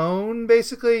phone,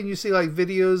 basically, and you see like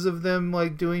videos of them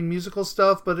like doing musical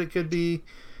stuff, but it could be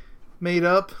made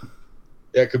up.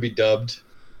 Yeah, it could be dubbed.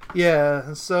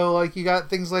 Yeah, so like you got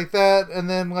things like that, and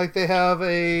then like they have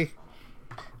a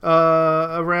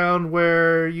round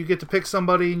where you get to pick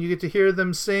somebody and you get to hear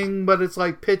them sing, but it's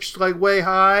like pitched like way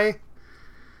high,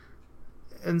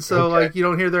 and so like you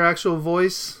don't hear their actual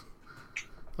voice.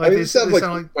 Like it sounds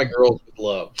like my girls would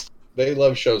love. They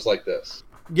love shows like this.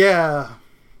 Yeah,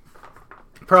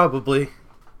 probably.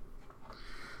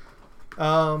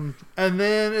 And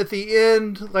then at the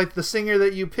end, like the singer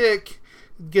that you pick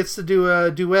gets to do a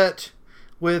duet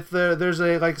with there's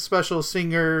a like special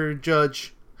singer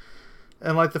judge.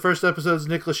 And like the first episode is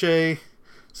Nick Lachey,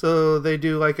 so they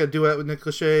do like a duet with Nick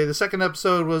Lachey. The second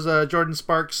episode was Jordan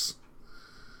Sparks.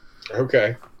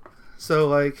 Okay. So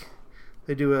like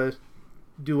they do a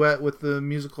duet with the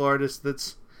musical artist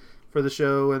that's for the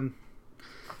show, and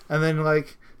then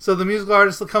like so the musical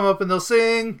artist will come up and they'll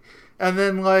sing, and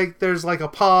then like there's like a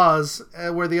pause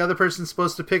where the other person's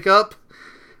supposed to pick up,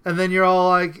 and then you're all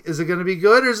like, is it going to be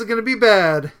good or is it going to be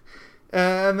bad?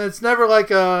 And it's never like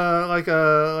a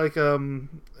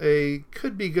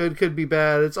could be good, could be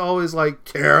bad. It's always like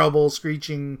terrible,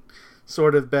 screeching,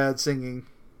 sort of bad singing.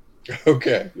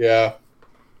 Okay, yeah.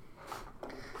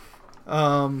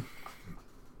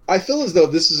 I feel as though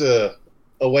this is a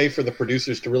way for the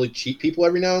producers to really cheat people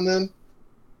every now and then.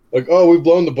 Like, oh, we've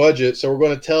blown the budget, so we're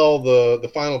going to tell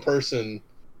the final person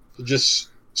to just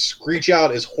screech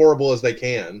out as horrible as they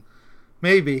can.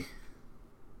 Maybe.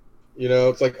 You know,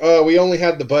 it's like, oh, we only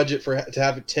had the budget to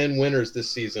have 10 winners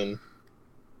this season.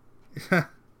 I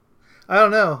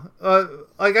don't know.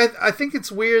 Like I think it's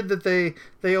weird that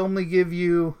they only give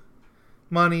you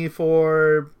money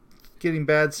for getting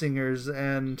bad singers,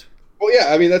 and well,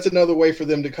 yeah, I mean that's another way for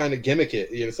them to kind of gimmick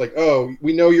it. You know, it's like, oh,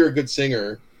 we know you're a good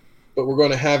singer, but we're going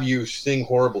to have you sing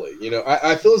horribly. You know,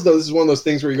 I feel as though this is one of those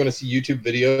things where you're going to see YouTube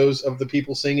videos of the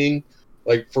people singing,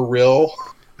 like for real.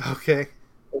 Okay.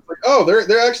 It's like, oh,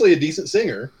 they're actually a decent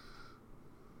singer.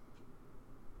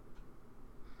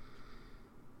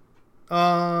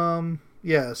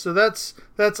 Yeah, so that's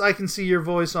I Can See Your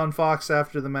Voice on Fox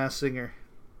After the Masked Singer.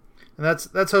 And that's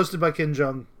hosted by Ken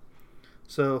Jeong.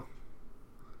 So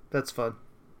that's fun.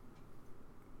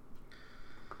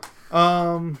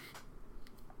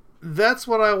 That's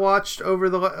what I watched over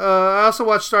the I also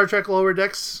watched Star Trek Lower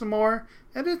Decks some more,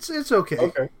 and it's okay.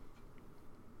 Okay.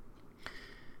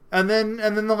 And then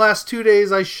the last 2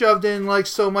 days I shoved in like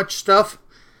so much stuff.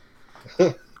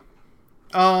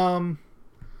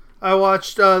 I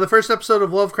watched the first episode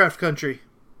of Lovecraft Country.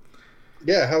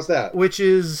 Yeah, how's that? Which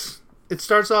is, it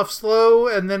starts off slow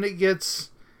and then it gets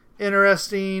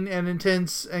interesting and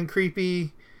intense and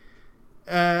creepy.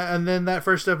 And then that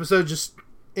first episode just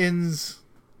ends.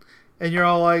 And you're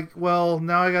all like, well,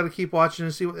 now I got to keep watching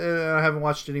and see. I haven't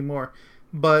watched any more.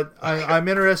 But I'm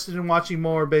interested in watching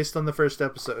more based on the first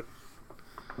episode.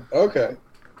 Okay.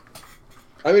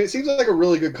 I mean, it seems like a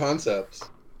really good concept.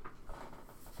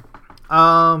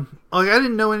 Like I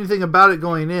didn't know anything about it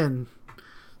going in,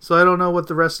 so I don't know what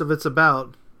the rest of it's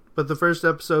about. But the first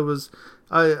episode was,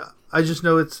 I just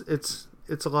know it's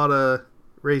a lot of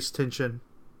race tension.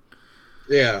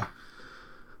 Yeah,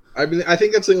 I mean, I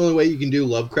think that's the only way you can do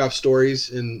Lovecraft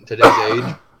stories in today's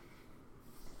age.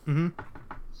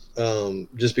 Mm-hmm.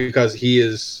 Just because he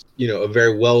is, you know, a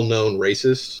very well-known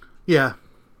racist. Yeah.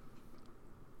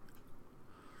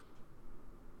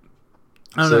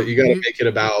 So you got to make it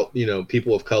about, you know,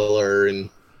 people of color and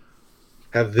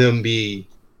have them be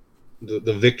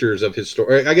the victors of his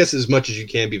story. I guess as much as you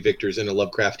can be victors in a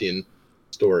Lovecraftian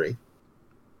story.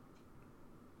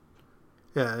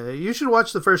 Yeah, you should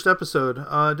watch the first episode.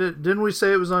 Didn't we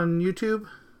say it was on YouTube?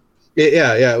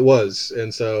 Yeah, it was.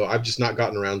 And so I've just not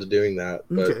gotten around to doing that.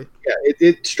 But okay. Yeah,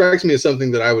 it strikes me as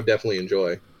something that I would definitely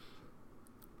enjoy.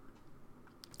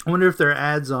 I wonder if there are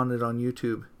ads on it on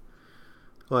YouTube.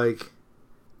 Like,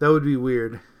 that would be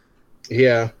weird.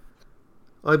 Yeah.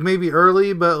 Like maybe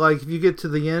early, but like if you get to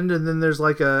the end and then there's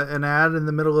like an ad in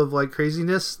the middle of like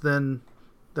craziness, then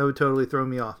that would totally throw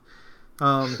me off.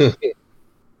 Let's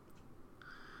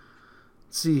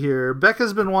see here.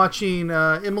 Becca's been watching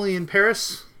Emily in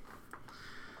Paris,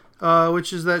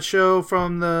 which is that show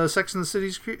from the Sex and the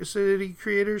City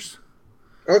creators.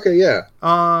 Okay, yeah.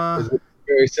 Is it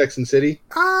very Sex and City?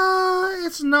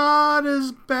 It's not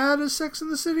as bad as Sex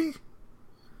and the City.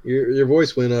 Your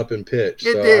voice went up in pitch.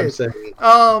 It so did. I'm saying,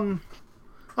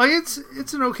 like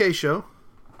it's an okay show.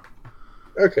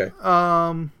 Okay. It's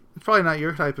probably not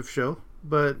your type of show,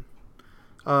 but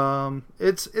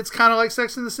it's kind of like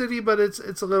Sex in the City, but it's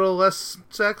a little less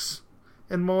sex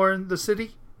and more in the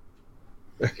city.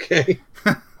 Okay.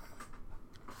 I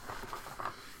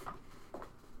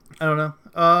don't know.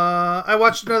 I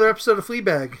watched another episode of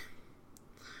Fleabag.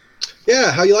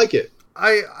 Yeah, how you like it?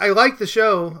 I like the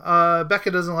show. Becca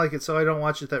doesn't like it, so I don't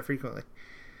watch it that frequently.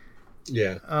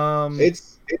 Yeah.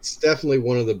 It's definitely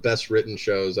one of the best written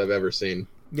shows I've ever seen.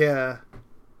 Yeah.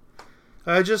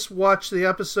 I just watched the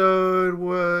episode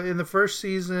in the first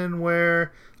season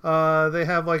where they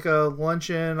have like a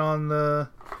luncheon on the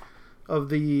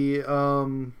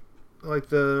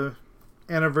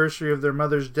anniversary of their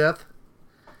mother's death.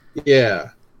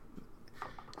 Yeah.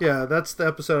 Yeah, that's the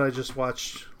episode I just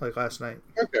watched like last night.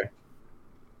 Okay.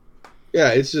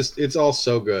 Yeah, it's all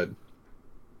so good.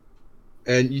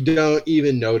 And you don't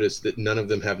even notice that none of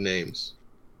them have names.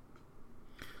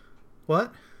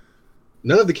 What?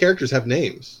 None of the characters have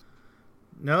names.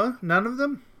 No, none of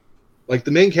them. Like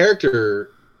the main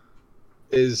character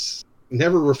is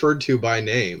never referred to by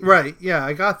name. Right? Yeah,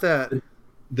 I got that.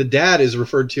 The dad is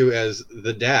referred to as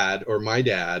the dad or my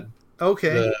dad.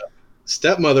 Okay. The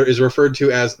stepmother is referred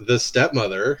to as the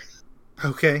stepmother.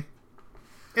 Okay.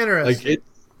 Interesting.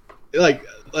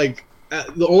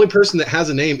 The only person that has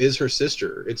a name is her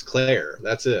sister. It's Claire.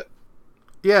 That's it.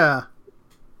 Yeah.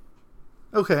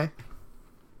 Okay.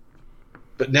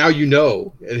 But now you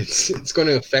know, and it's going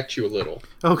to affect you a little.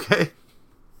 Okay.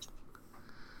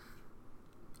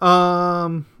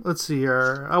 Let's see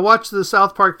here. I watched the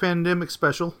South Park Pandemic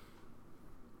special.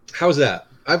 How's that?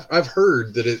 I've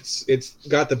heard that it's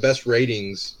got the best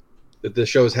ratings that the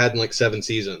show's had in like 7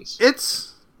 seasons.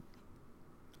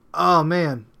 Oh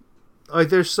man, like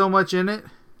there's so much in it.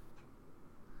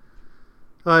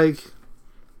 Like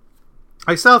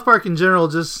South Park in general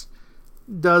just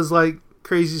does like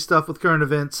crazy stuff with current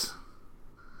events.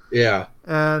 Yeah.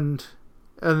 And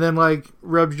then like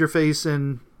rubs your face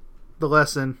in the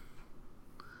lesson.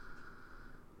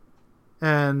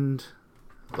 And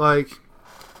like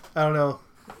I don't know,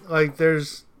 like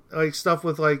there's like stuff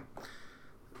with like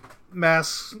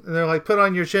masks and they're like put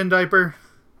on your chin diaper.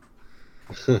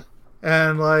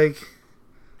 And like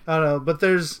I don't know, but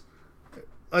there's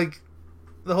like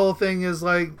the whole thing is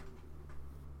like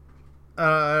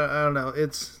I don't know,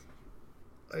 it's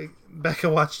like Becca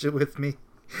watched it with me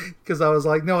because I was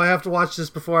like, no, I have to watch this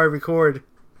before I record.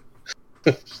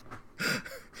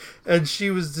 And she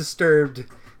was disturbed.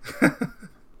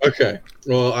 Okay.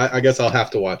 Well, I guess I'll have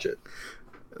to watch it.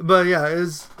 But yeah, it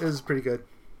was pretty good.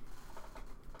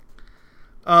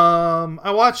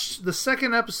 I watched the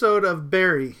second episode of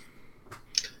Barry.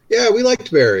 Yeah, we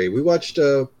liked Barry. We watched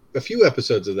a few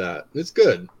episodes of that. It's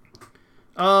good.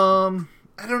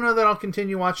 I don't know that I'll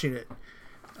continue watching it.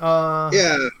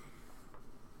 Yeah.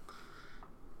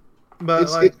 But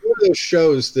it's one of those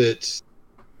shows that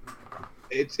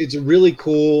it's really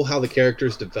cool how the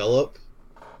characters develop.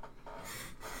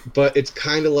 But it's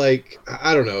kind of like,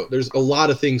 I don't know, there's a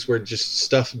lot of things where just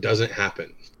stuff doesn't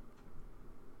happen.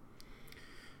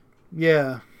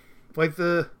 Yeah. Like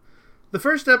the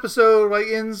first episode like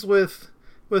ends with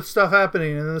stuff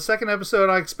happening, and then the second episode,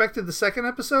 I expected the second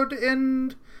episode to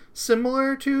end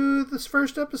similar to this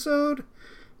first episode,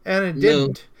 and it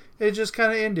didn't. No. It just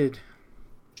kind of ended.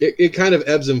 It kind of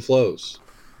ebbs and flows.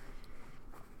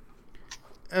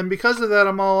 And because of that,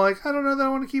 I'm all like, I don't know that I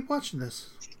want to keep watching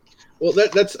this. Well,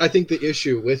 that's I think the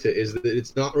issue with it is that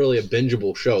it's not really a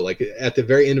bingeable show. Like at the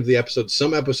very end of the episode,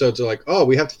 some episodes are like, oh,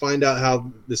 we have to find out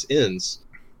how this ends.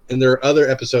 And there are other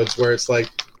episodes where it's like,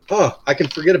 oh, I can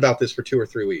forget about this for 2 or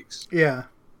 3 weeks. Yeah.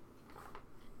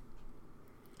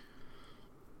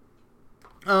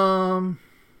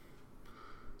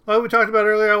 Like we talked about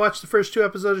earlier, I watched the first 2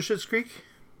 episodes of Schitt's Creek.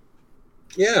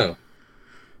 Yeah.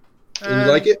 And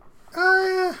you like it?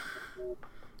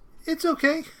 It's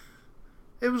okay.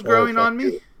 It was growing on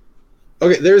me.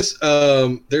 Okay, there's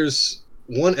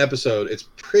one episode, it's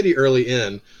pretty early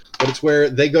in, but it's where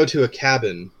they go to a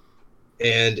cabin,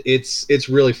 and it's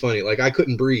really funny. Like, I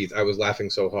couldn't breathe. I was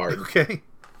laughing so hard. Okay.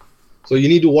 So you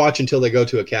need to watch until they go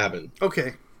to a cabin.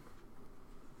 Okay.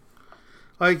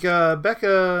 Like,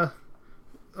 Becca,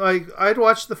 like, I'd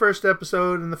watched the first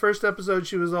episode, and the first episode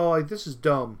she was all like, this is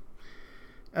dumb.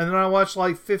 And then I watched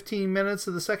like 15 minutes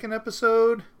of the second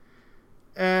episode,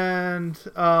 and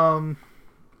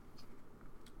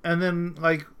then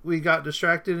like we got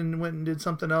distracted and went and did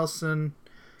something else and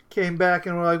came back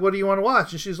and we're like, what do you want to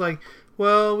watch? And she's like,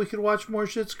 well, we could watch more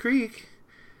Schitt's Creek.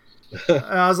 And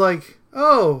I was like,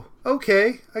 oh,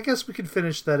 okay, I guess we could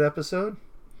finish that episode.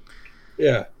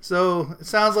 Yeah. So it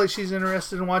sounds like she's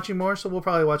interested in watching more, so we'll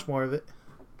probably watch more of it.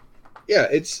 Yeah,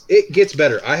 it gets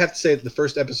better. I have to say that the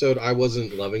first episode I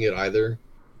wasn't loving it either,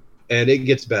 and it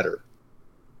gets better.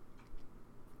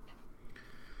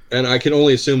 And I can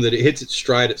only assume that it hits its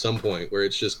stride at some point where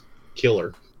it's just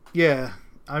killer. Yeah.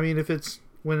 I mean, if it's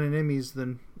winning Emmys,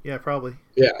 then yeah, probably.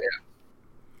 Yeah.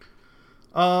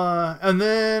 And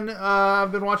then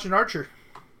I've been watching Archer.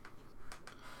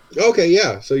 Okay,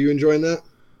 yeah. So you enjoying that?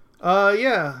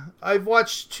 Yeah. I've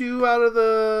watched 2 out of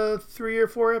the 3 or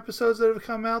 4 episodes that have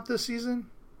come out this season.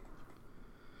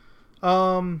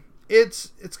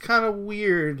 It's kind of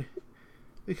weird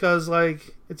because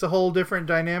like it's a whole different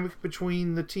dynamic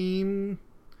between the team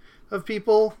of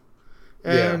people,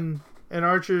 and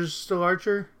Archer's still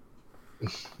Archer.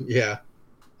 Yeah.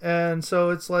 And so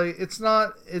it's like it's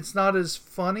not as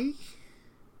funny,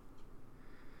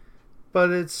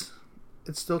 but it's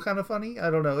still kind of funny. I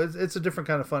don't know. It's a different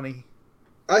kind of funny.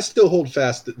 I still hold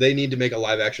fast that they need to make a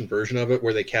live action version of it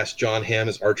where they cast John Hamm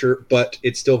as Archer, but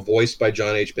it's still voiced by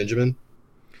John H. Benjamin.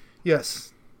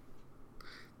 Yes,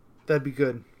 that'd be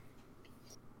good.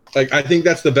 Like, I think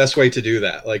that's the best way to do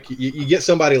that. Like, you get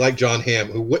somebody like John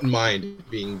Hamm who wouldn't mind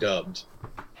being dubbed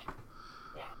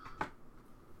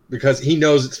because he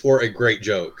knows it's for a great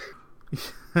joke.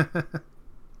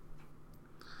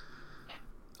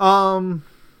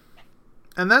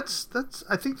 And that's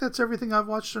I think that's everything I've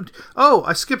watched on. Oh,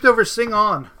 I skipped over Sing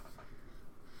On.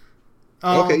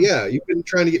 Okay, yeah, you've been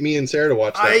trying to get me and Sarah to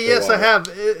watch that. Yes, I have.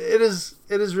 It is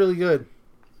really good.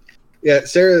 Yeah,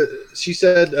 Sarah, she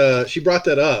said she brought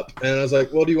that up, and I was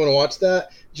like, "Well, do you want to watch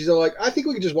that?" She's like, "I think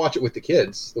we could just watch it with the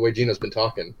kids." The way Gino's been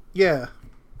talking. Yeah.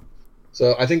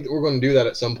 So I think that we're going to do that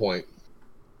at some point.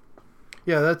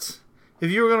 Yeah, that's. If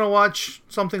you were going to watch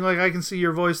something like I Can See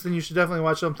Your Voice, then you should definitely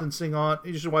watch something Sing On.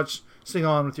 You should watch Sing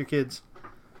On with your kids.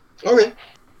 Okay.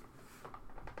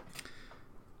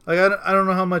 Like I don't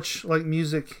know how much like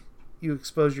music you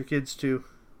expose your kids to.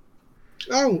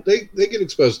 Oh, they get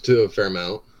exposed to a fair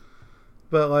amount.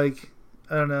 But like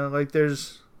I don't know, like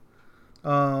there's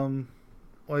like a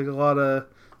lot of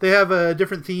they have a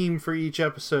different theme for each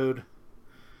episode.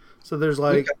 So there's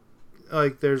like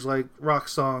there's like rock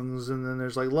songs, and then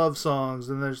there's like love songs,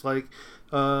 and there's like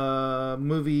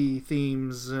movie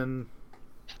themes and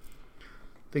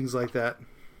things like that.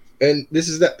 And this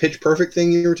is that Pitch Perfect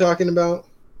thing you were talking about?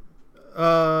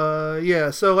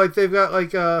 Yeah, so like they've got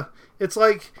like it's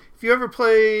like if you ever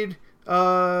played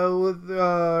with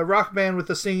Rock Band with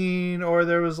the singing, or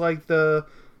there was like the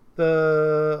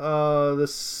karaoke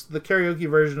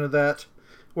version of that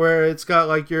where it's got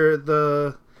like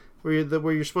where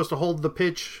you're supposed to hold the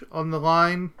pitch on the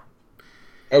line.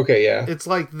 Okay, yeah. It's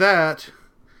like that,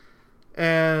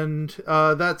 and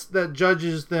that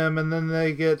judges them, and then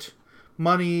they get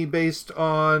money based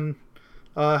on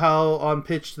how on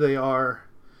pitch they are.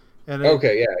 And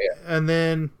yeah. And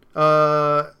then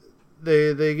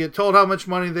they get told how much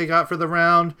money they got for the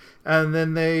round, and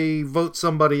then they vote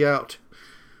somebody out.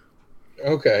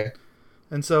 Okay.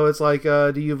 And so it's like,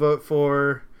 do you vote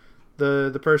for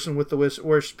the person with the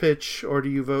worst pitch, or do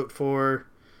you vote for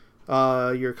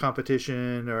your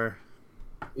competition? Or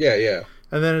Yeah.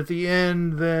 And then at the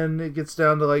end, then it gets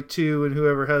down to like 2, and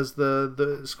whoever has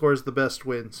the scores the best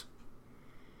wins.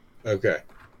 Okay.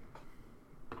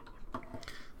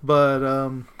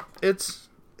 But it's,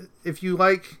 if you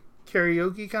like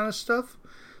karaoke kind of stuff,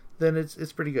 then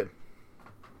it's pretty good.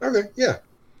 Okay, yeah.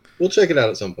 We'll check it out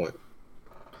at some point.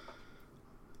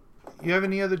 You have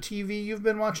any other TV you've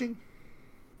been watching?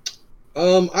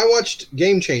 I watched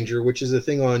Game Changer, which is a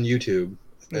thing on YouTube,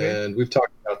 Okay. and we've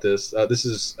talked about this. This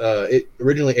is it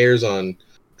originally airs on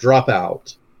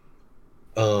Dropout,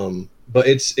 but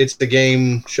it's the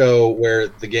game show where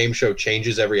the game show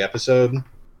changes every episode.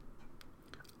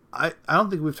 I don't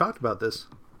think we've talked about this.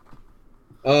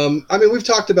 I mean, we've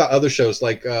talked about other shows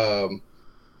like what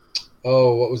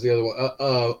was the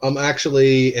other one?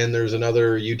 Actually, and there's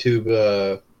another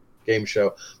YouTube game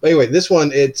show. But anyway, this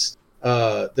one, it's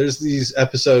there's these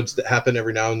episodes that happen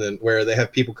every now and then where they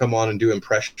have people come on and do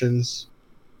impressions,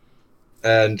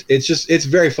 and it's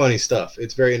very funny stuff.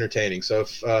 It's very entertaining. So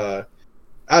if I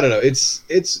don't know,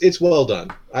 it's well done.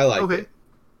 I like it.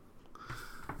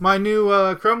 My new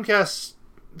Chromecast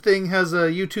thing has a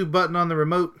YouTube button on the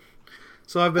remote,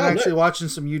 so I've been actually watching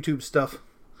some YouTube stuff.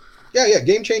 Yeah,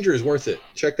 Game Changer is worth it.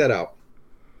 Check that out.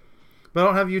 But I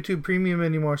don't have YouTube Premium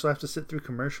anymore, so I have to sit through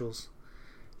commercials.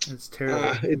 It's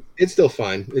terrible. It's still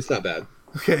fine. It's not bad.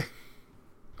 Okay.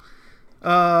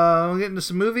 We'll get into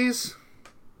some movies.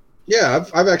 Yeah,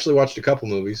 I've actually watched a couple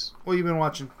movies. What have you been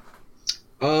watching?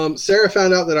 Sarah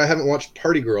found out that I haven't watched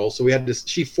Party Girl, so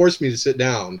she forced me to sit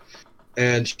down,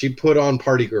 and she put on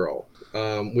Party Girl,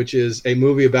 which is a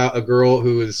movie about a girl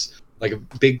who is like a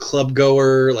big club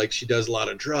goer, like she does a lot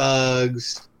of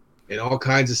drugs and all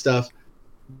kinds of stuff,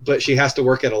 but she has to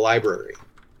work at a library.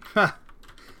 Huh.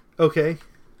 Okay.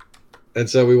 And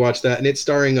so we watched that, and it's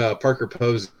starring Parker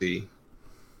Posey,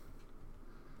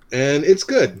 and it's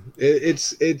good.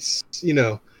 It's it's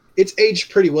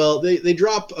aged pretty well. They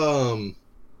drop the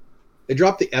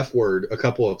F word a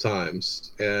couple of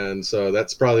times, and so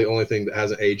that's probably the only thing that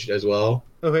hasn't aged as well.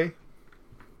 Okay.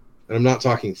 And I'm not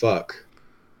talking fuck.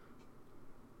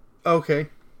 Okay.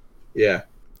 Yeah.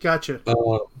 Gotcha.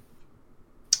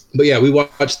 But yeah, we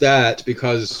watched that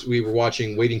because we were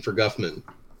watching Waiting for Guffman,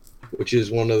 which is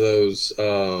one of those.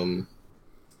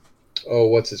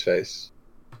 What's his face?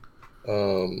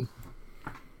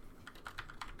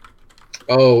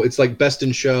 It's like Best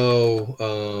in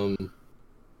Show.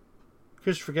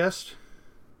 Christopher Guest.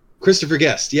 Christopher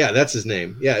Guest, yeah, that's his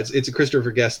name. Yeah, it's a Christopher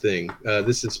Guest thing.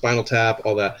 This is Spinal Tap,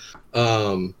 all that.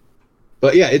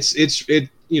 But yeah,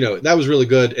 that was really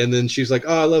good. And then she's like,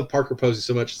 oh, I love Parker Posey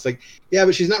so much. It's like, yeah,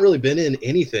 but she's not really been in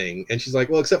anything. And she's like,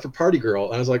 well, except for Party Girl.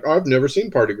 And I was like, oh, I've never seen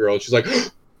Party Girl. And she's like,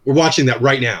 we're watching that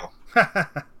right now.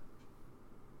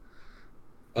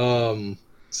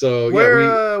 So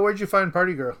where'd you find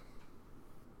Party Girl?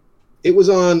 It was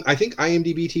on, I think,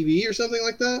 IMDb TV or something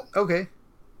like that. Okay.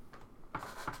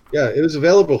 Yeah, it was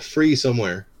available free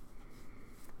somewhere.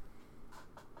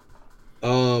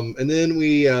 And then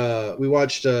we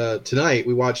watched tonight.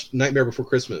 We watched Nightmare Before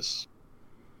Christmas.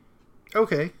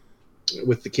 Okay.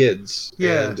 With the kids.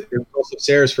 Yeah. And it was also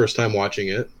Sarah's first time watching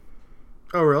it.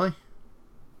 Oh, really?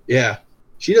 Yeah.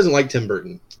 She doesn't like Tim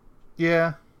Burton.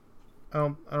 Yeah.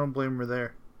 I don't blame her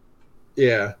there.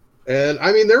 Yeah. And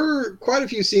I mean, there were quite a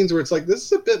few scenes where it's like, this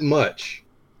is a bit much.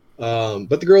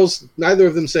 But the girls, neither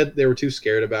of them said they were too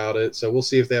scared about it. So we'll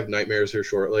see if they have nightmares here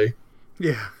shortly.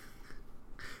 Yeah.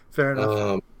 Fair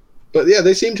enough. But yeah,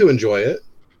 they seem to enjoy it.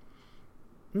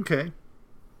 Okay.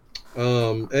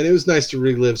 And it was nice to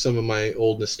relive some of my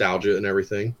old nostalgia and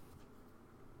everything.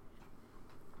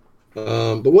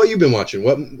 But what you been watching?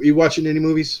 What you watching? Any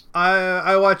movies?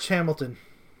 I watched Hamilton.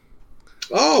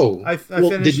 Oh, I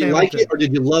finished did you Hamilton. like it, or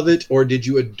did you love it, or did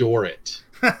you adore it?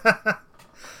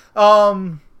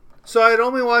 So I'd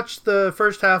only watched the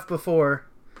first half before,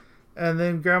 and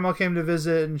then Grandma came to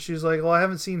visit, and she's like, "Well, I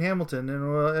haven't seen Hamilton,"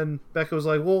 and Becca was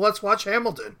like, "Well, let's watch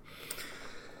Hamilton."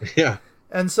 Yeah.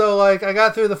 And so, like, I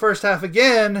got through the first half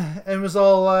again, and was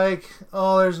all like,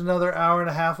 "Oh, there's another hour and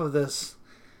a half of this,"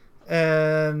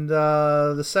 and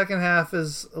the second half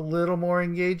is a little more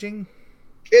engaging.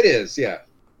 It is, yeah.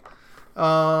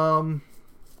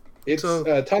 It's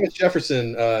Thomas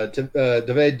Jefferson,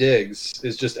 Daveed Diggs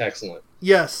is just excellent.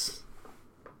 Yes.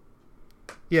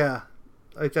 Yeah,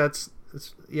 like that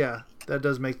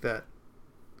does make that.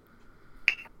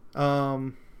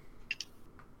 And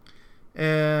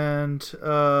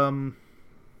I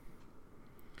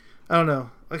don't know.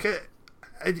 Like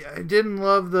I didn't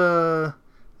love the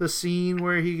scene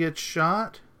where he gets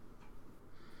shot.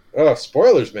 Oh,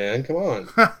 spoilers, man! Come on.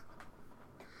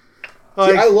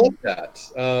 Like, see, I love that.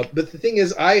 But the thing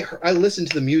is, I listened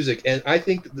to the music, and I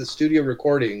think that the studio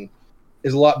recording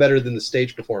is a lot better than the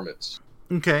stage performance.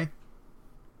 Okay.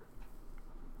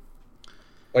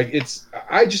 Like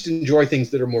I just enjoy things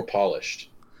that are more polished.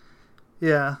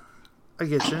 Yeah, I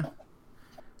get you.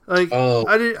 Like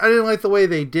I didn't like the way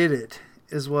they did it.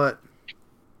 Is what.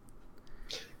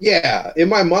 Yeah, in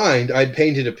my mind, I'd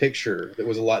painted a picture that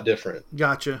was a lot different.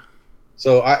 Gotcha.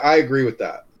 So I agree with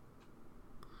that.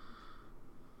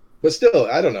 But still,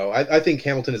 I don't know. I think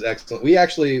Hamilton is excellent. We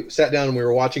actually sat down and we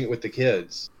were watching it with the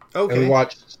kids. Okay. And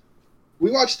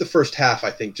we watched the first half,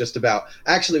 I think, just about.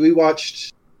 Actually, we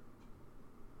watched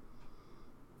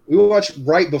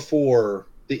right before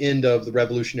the end of the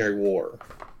Revolutionary War.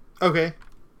 Okay.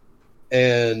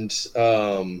 And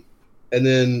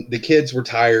then the kids were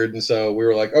tired, and so we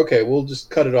were like, okay, we'll just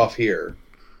cut it off here.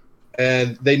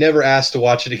 And they never asked to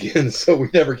watch it again, so we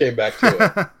never came back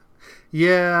to it.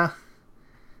 Yeah.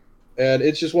 And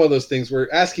it's just one of those things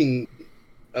where asking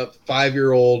a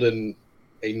 5-year-old and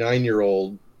a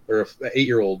 9-year-old or an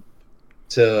 8-year-old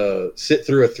to sit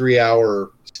through a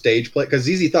 3-hour stage play, because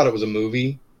Zizi thought it was a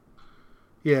movie.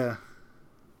 Yeah.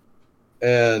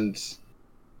 And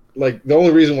like the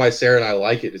only reason why Sarah and I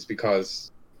like it is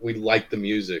because we like the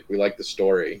music, we like the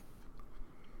story.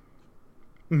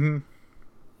 Mm-hmm.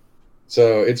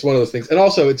 So it's one of those things. And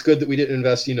also it's good that we didn't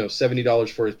invest, $70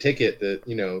 for a ticket that,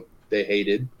 they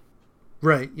hated.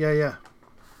 Right. Yeah.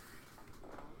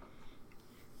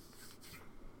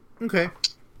 Okay.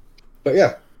 But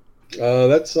yeah,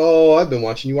 that's all I've been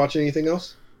watching. You watching anything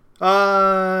else?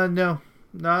 No,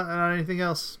 not anything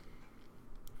else.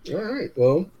 All right.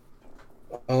 Well,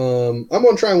 I'm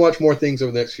gonna try and watch more things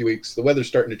over the next few weeks. The weather's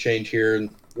starting to change here, and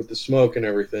with the smoke and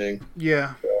everything.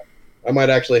 Yeah. So I might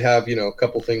actually have a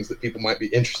couple things that people might be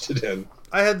interested in.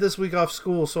 I had this week off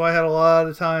school, so I had a lot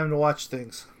of time to watch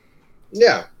things.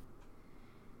 Yeah.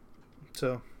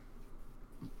 So.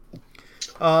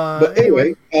 But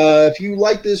anyway, if you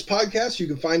like this podcast, you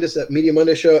can find us at Media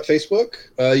Monday Show at Facebook.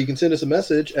 You can send us a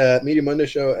message at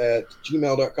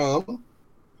MediaMondayShow@gmail.com.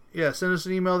 Yeah, send us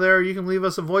an email there. You can leave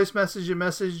us a voice message at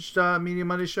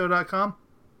message.MediaMondayShow.com.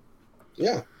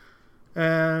 Yeah.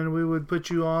 And we would put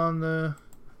you on the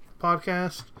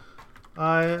podcast.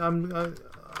 I'm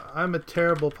a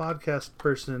terrible podcast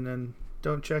person and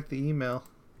don't check the email.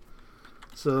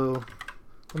 So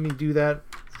let me do that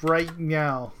right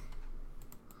now.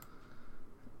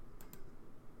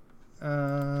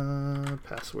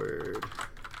 Password.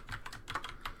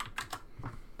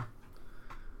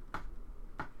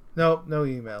 Nope, no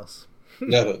emails.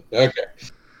 Nothing. Okay.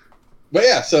 But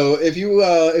yeah, so if you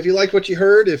liked what you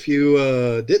heard, if you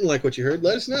didn't like what you heard,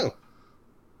 let us know.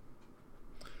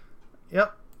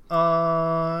 Yep.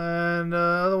 And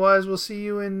otherwise, we'll see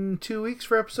you in 2 weeks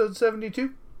for episode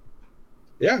 72.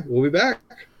 Yeah, we'll be back.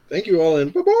 Thank you all,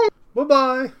 and bye-bye.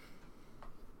 Bye-bye.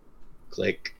 Click.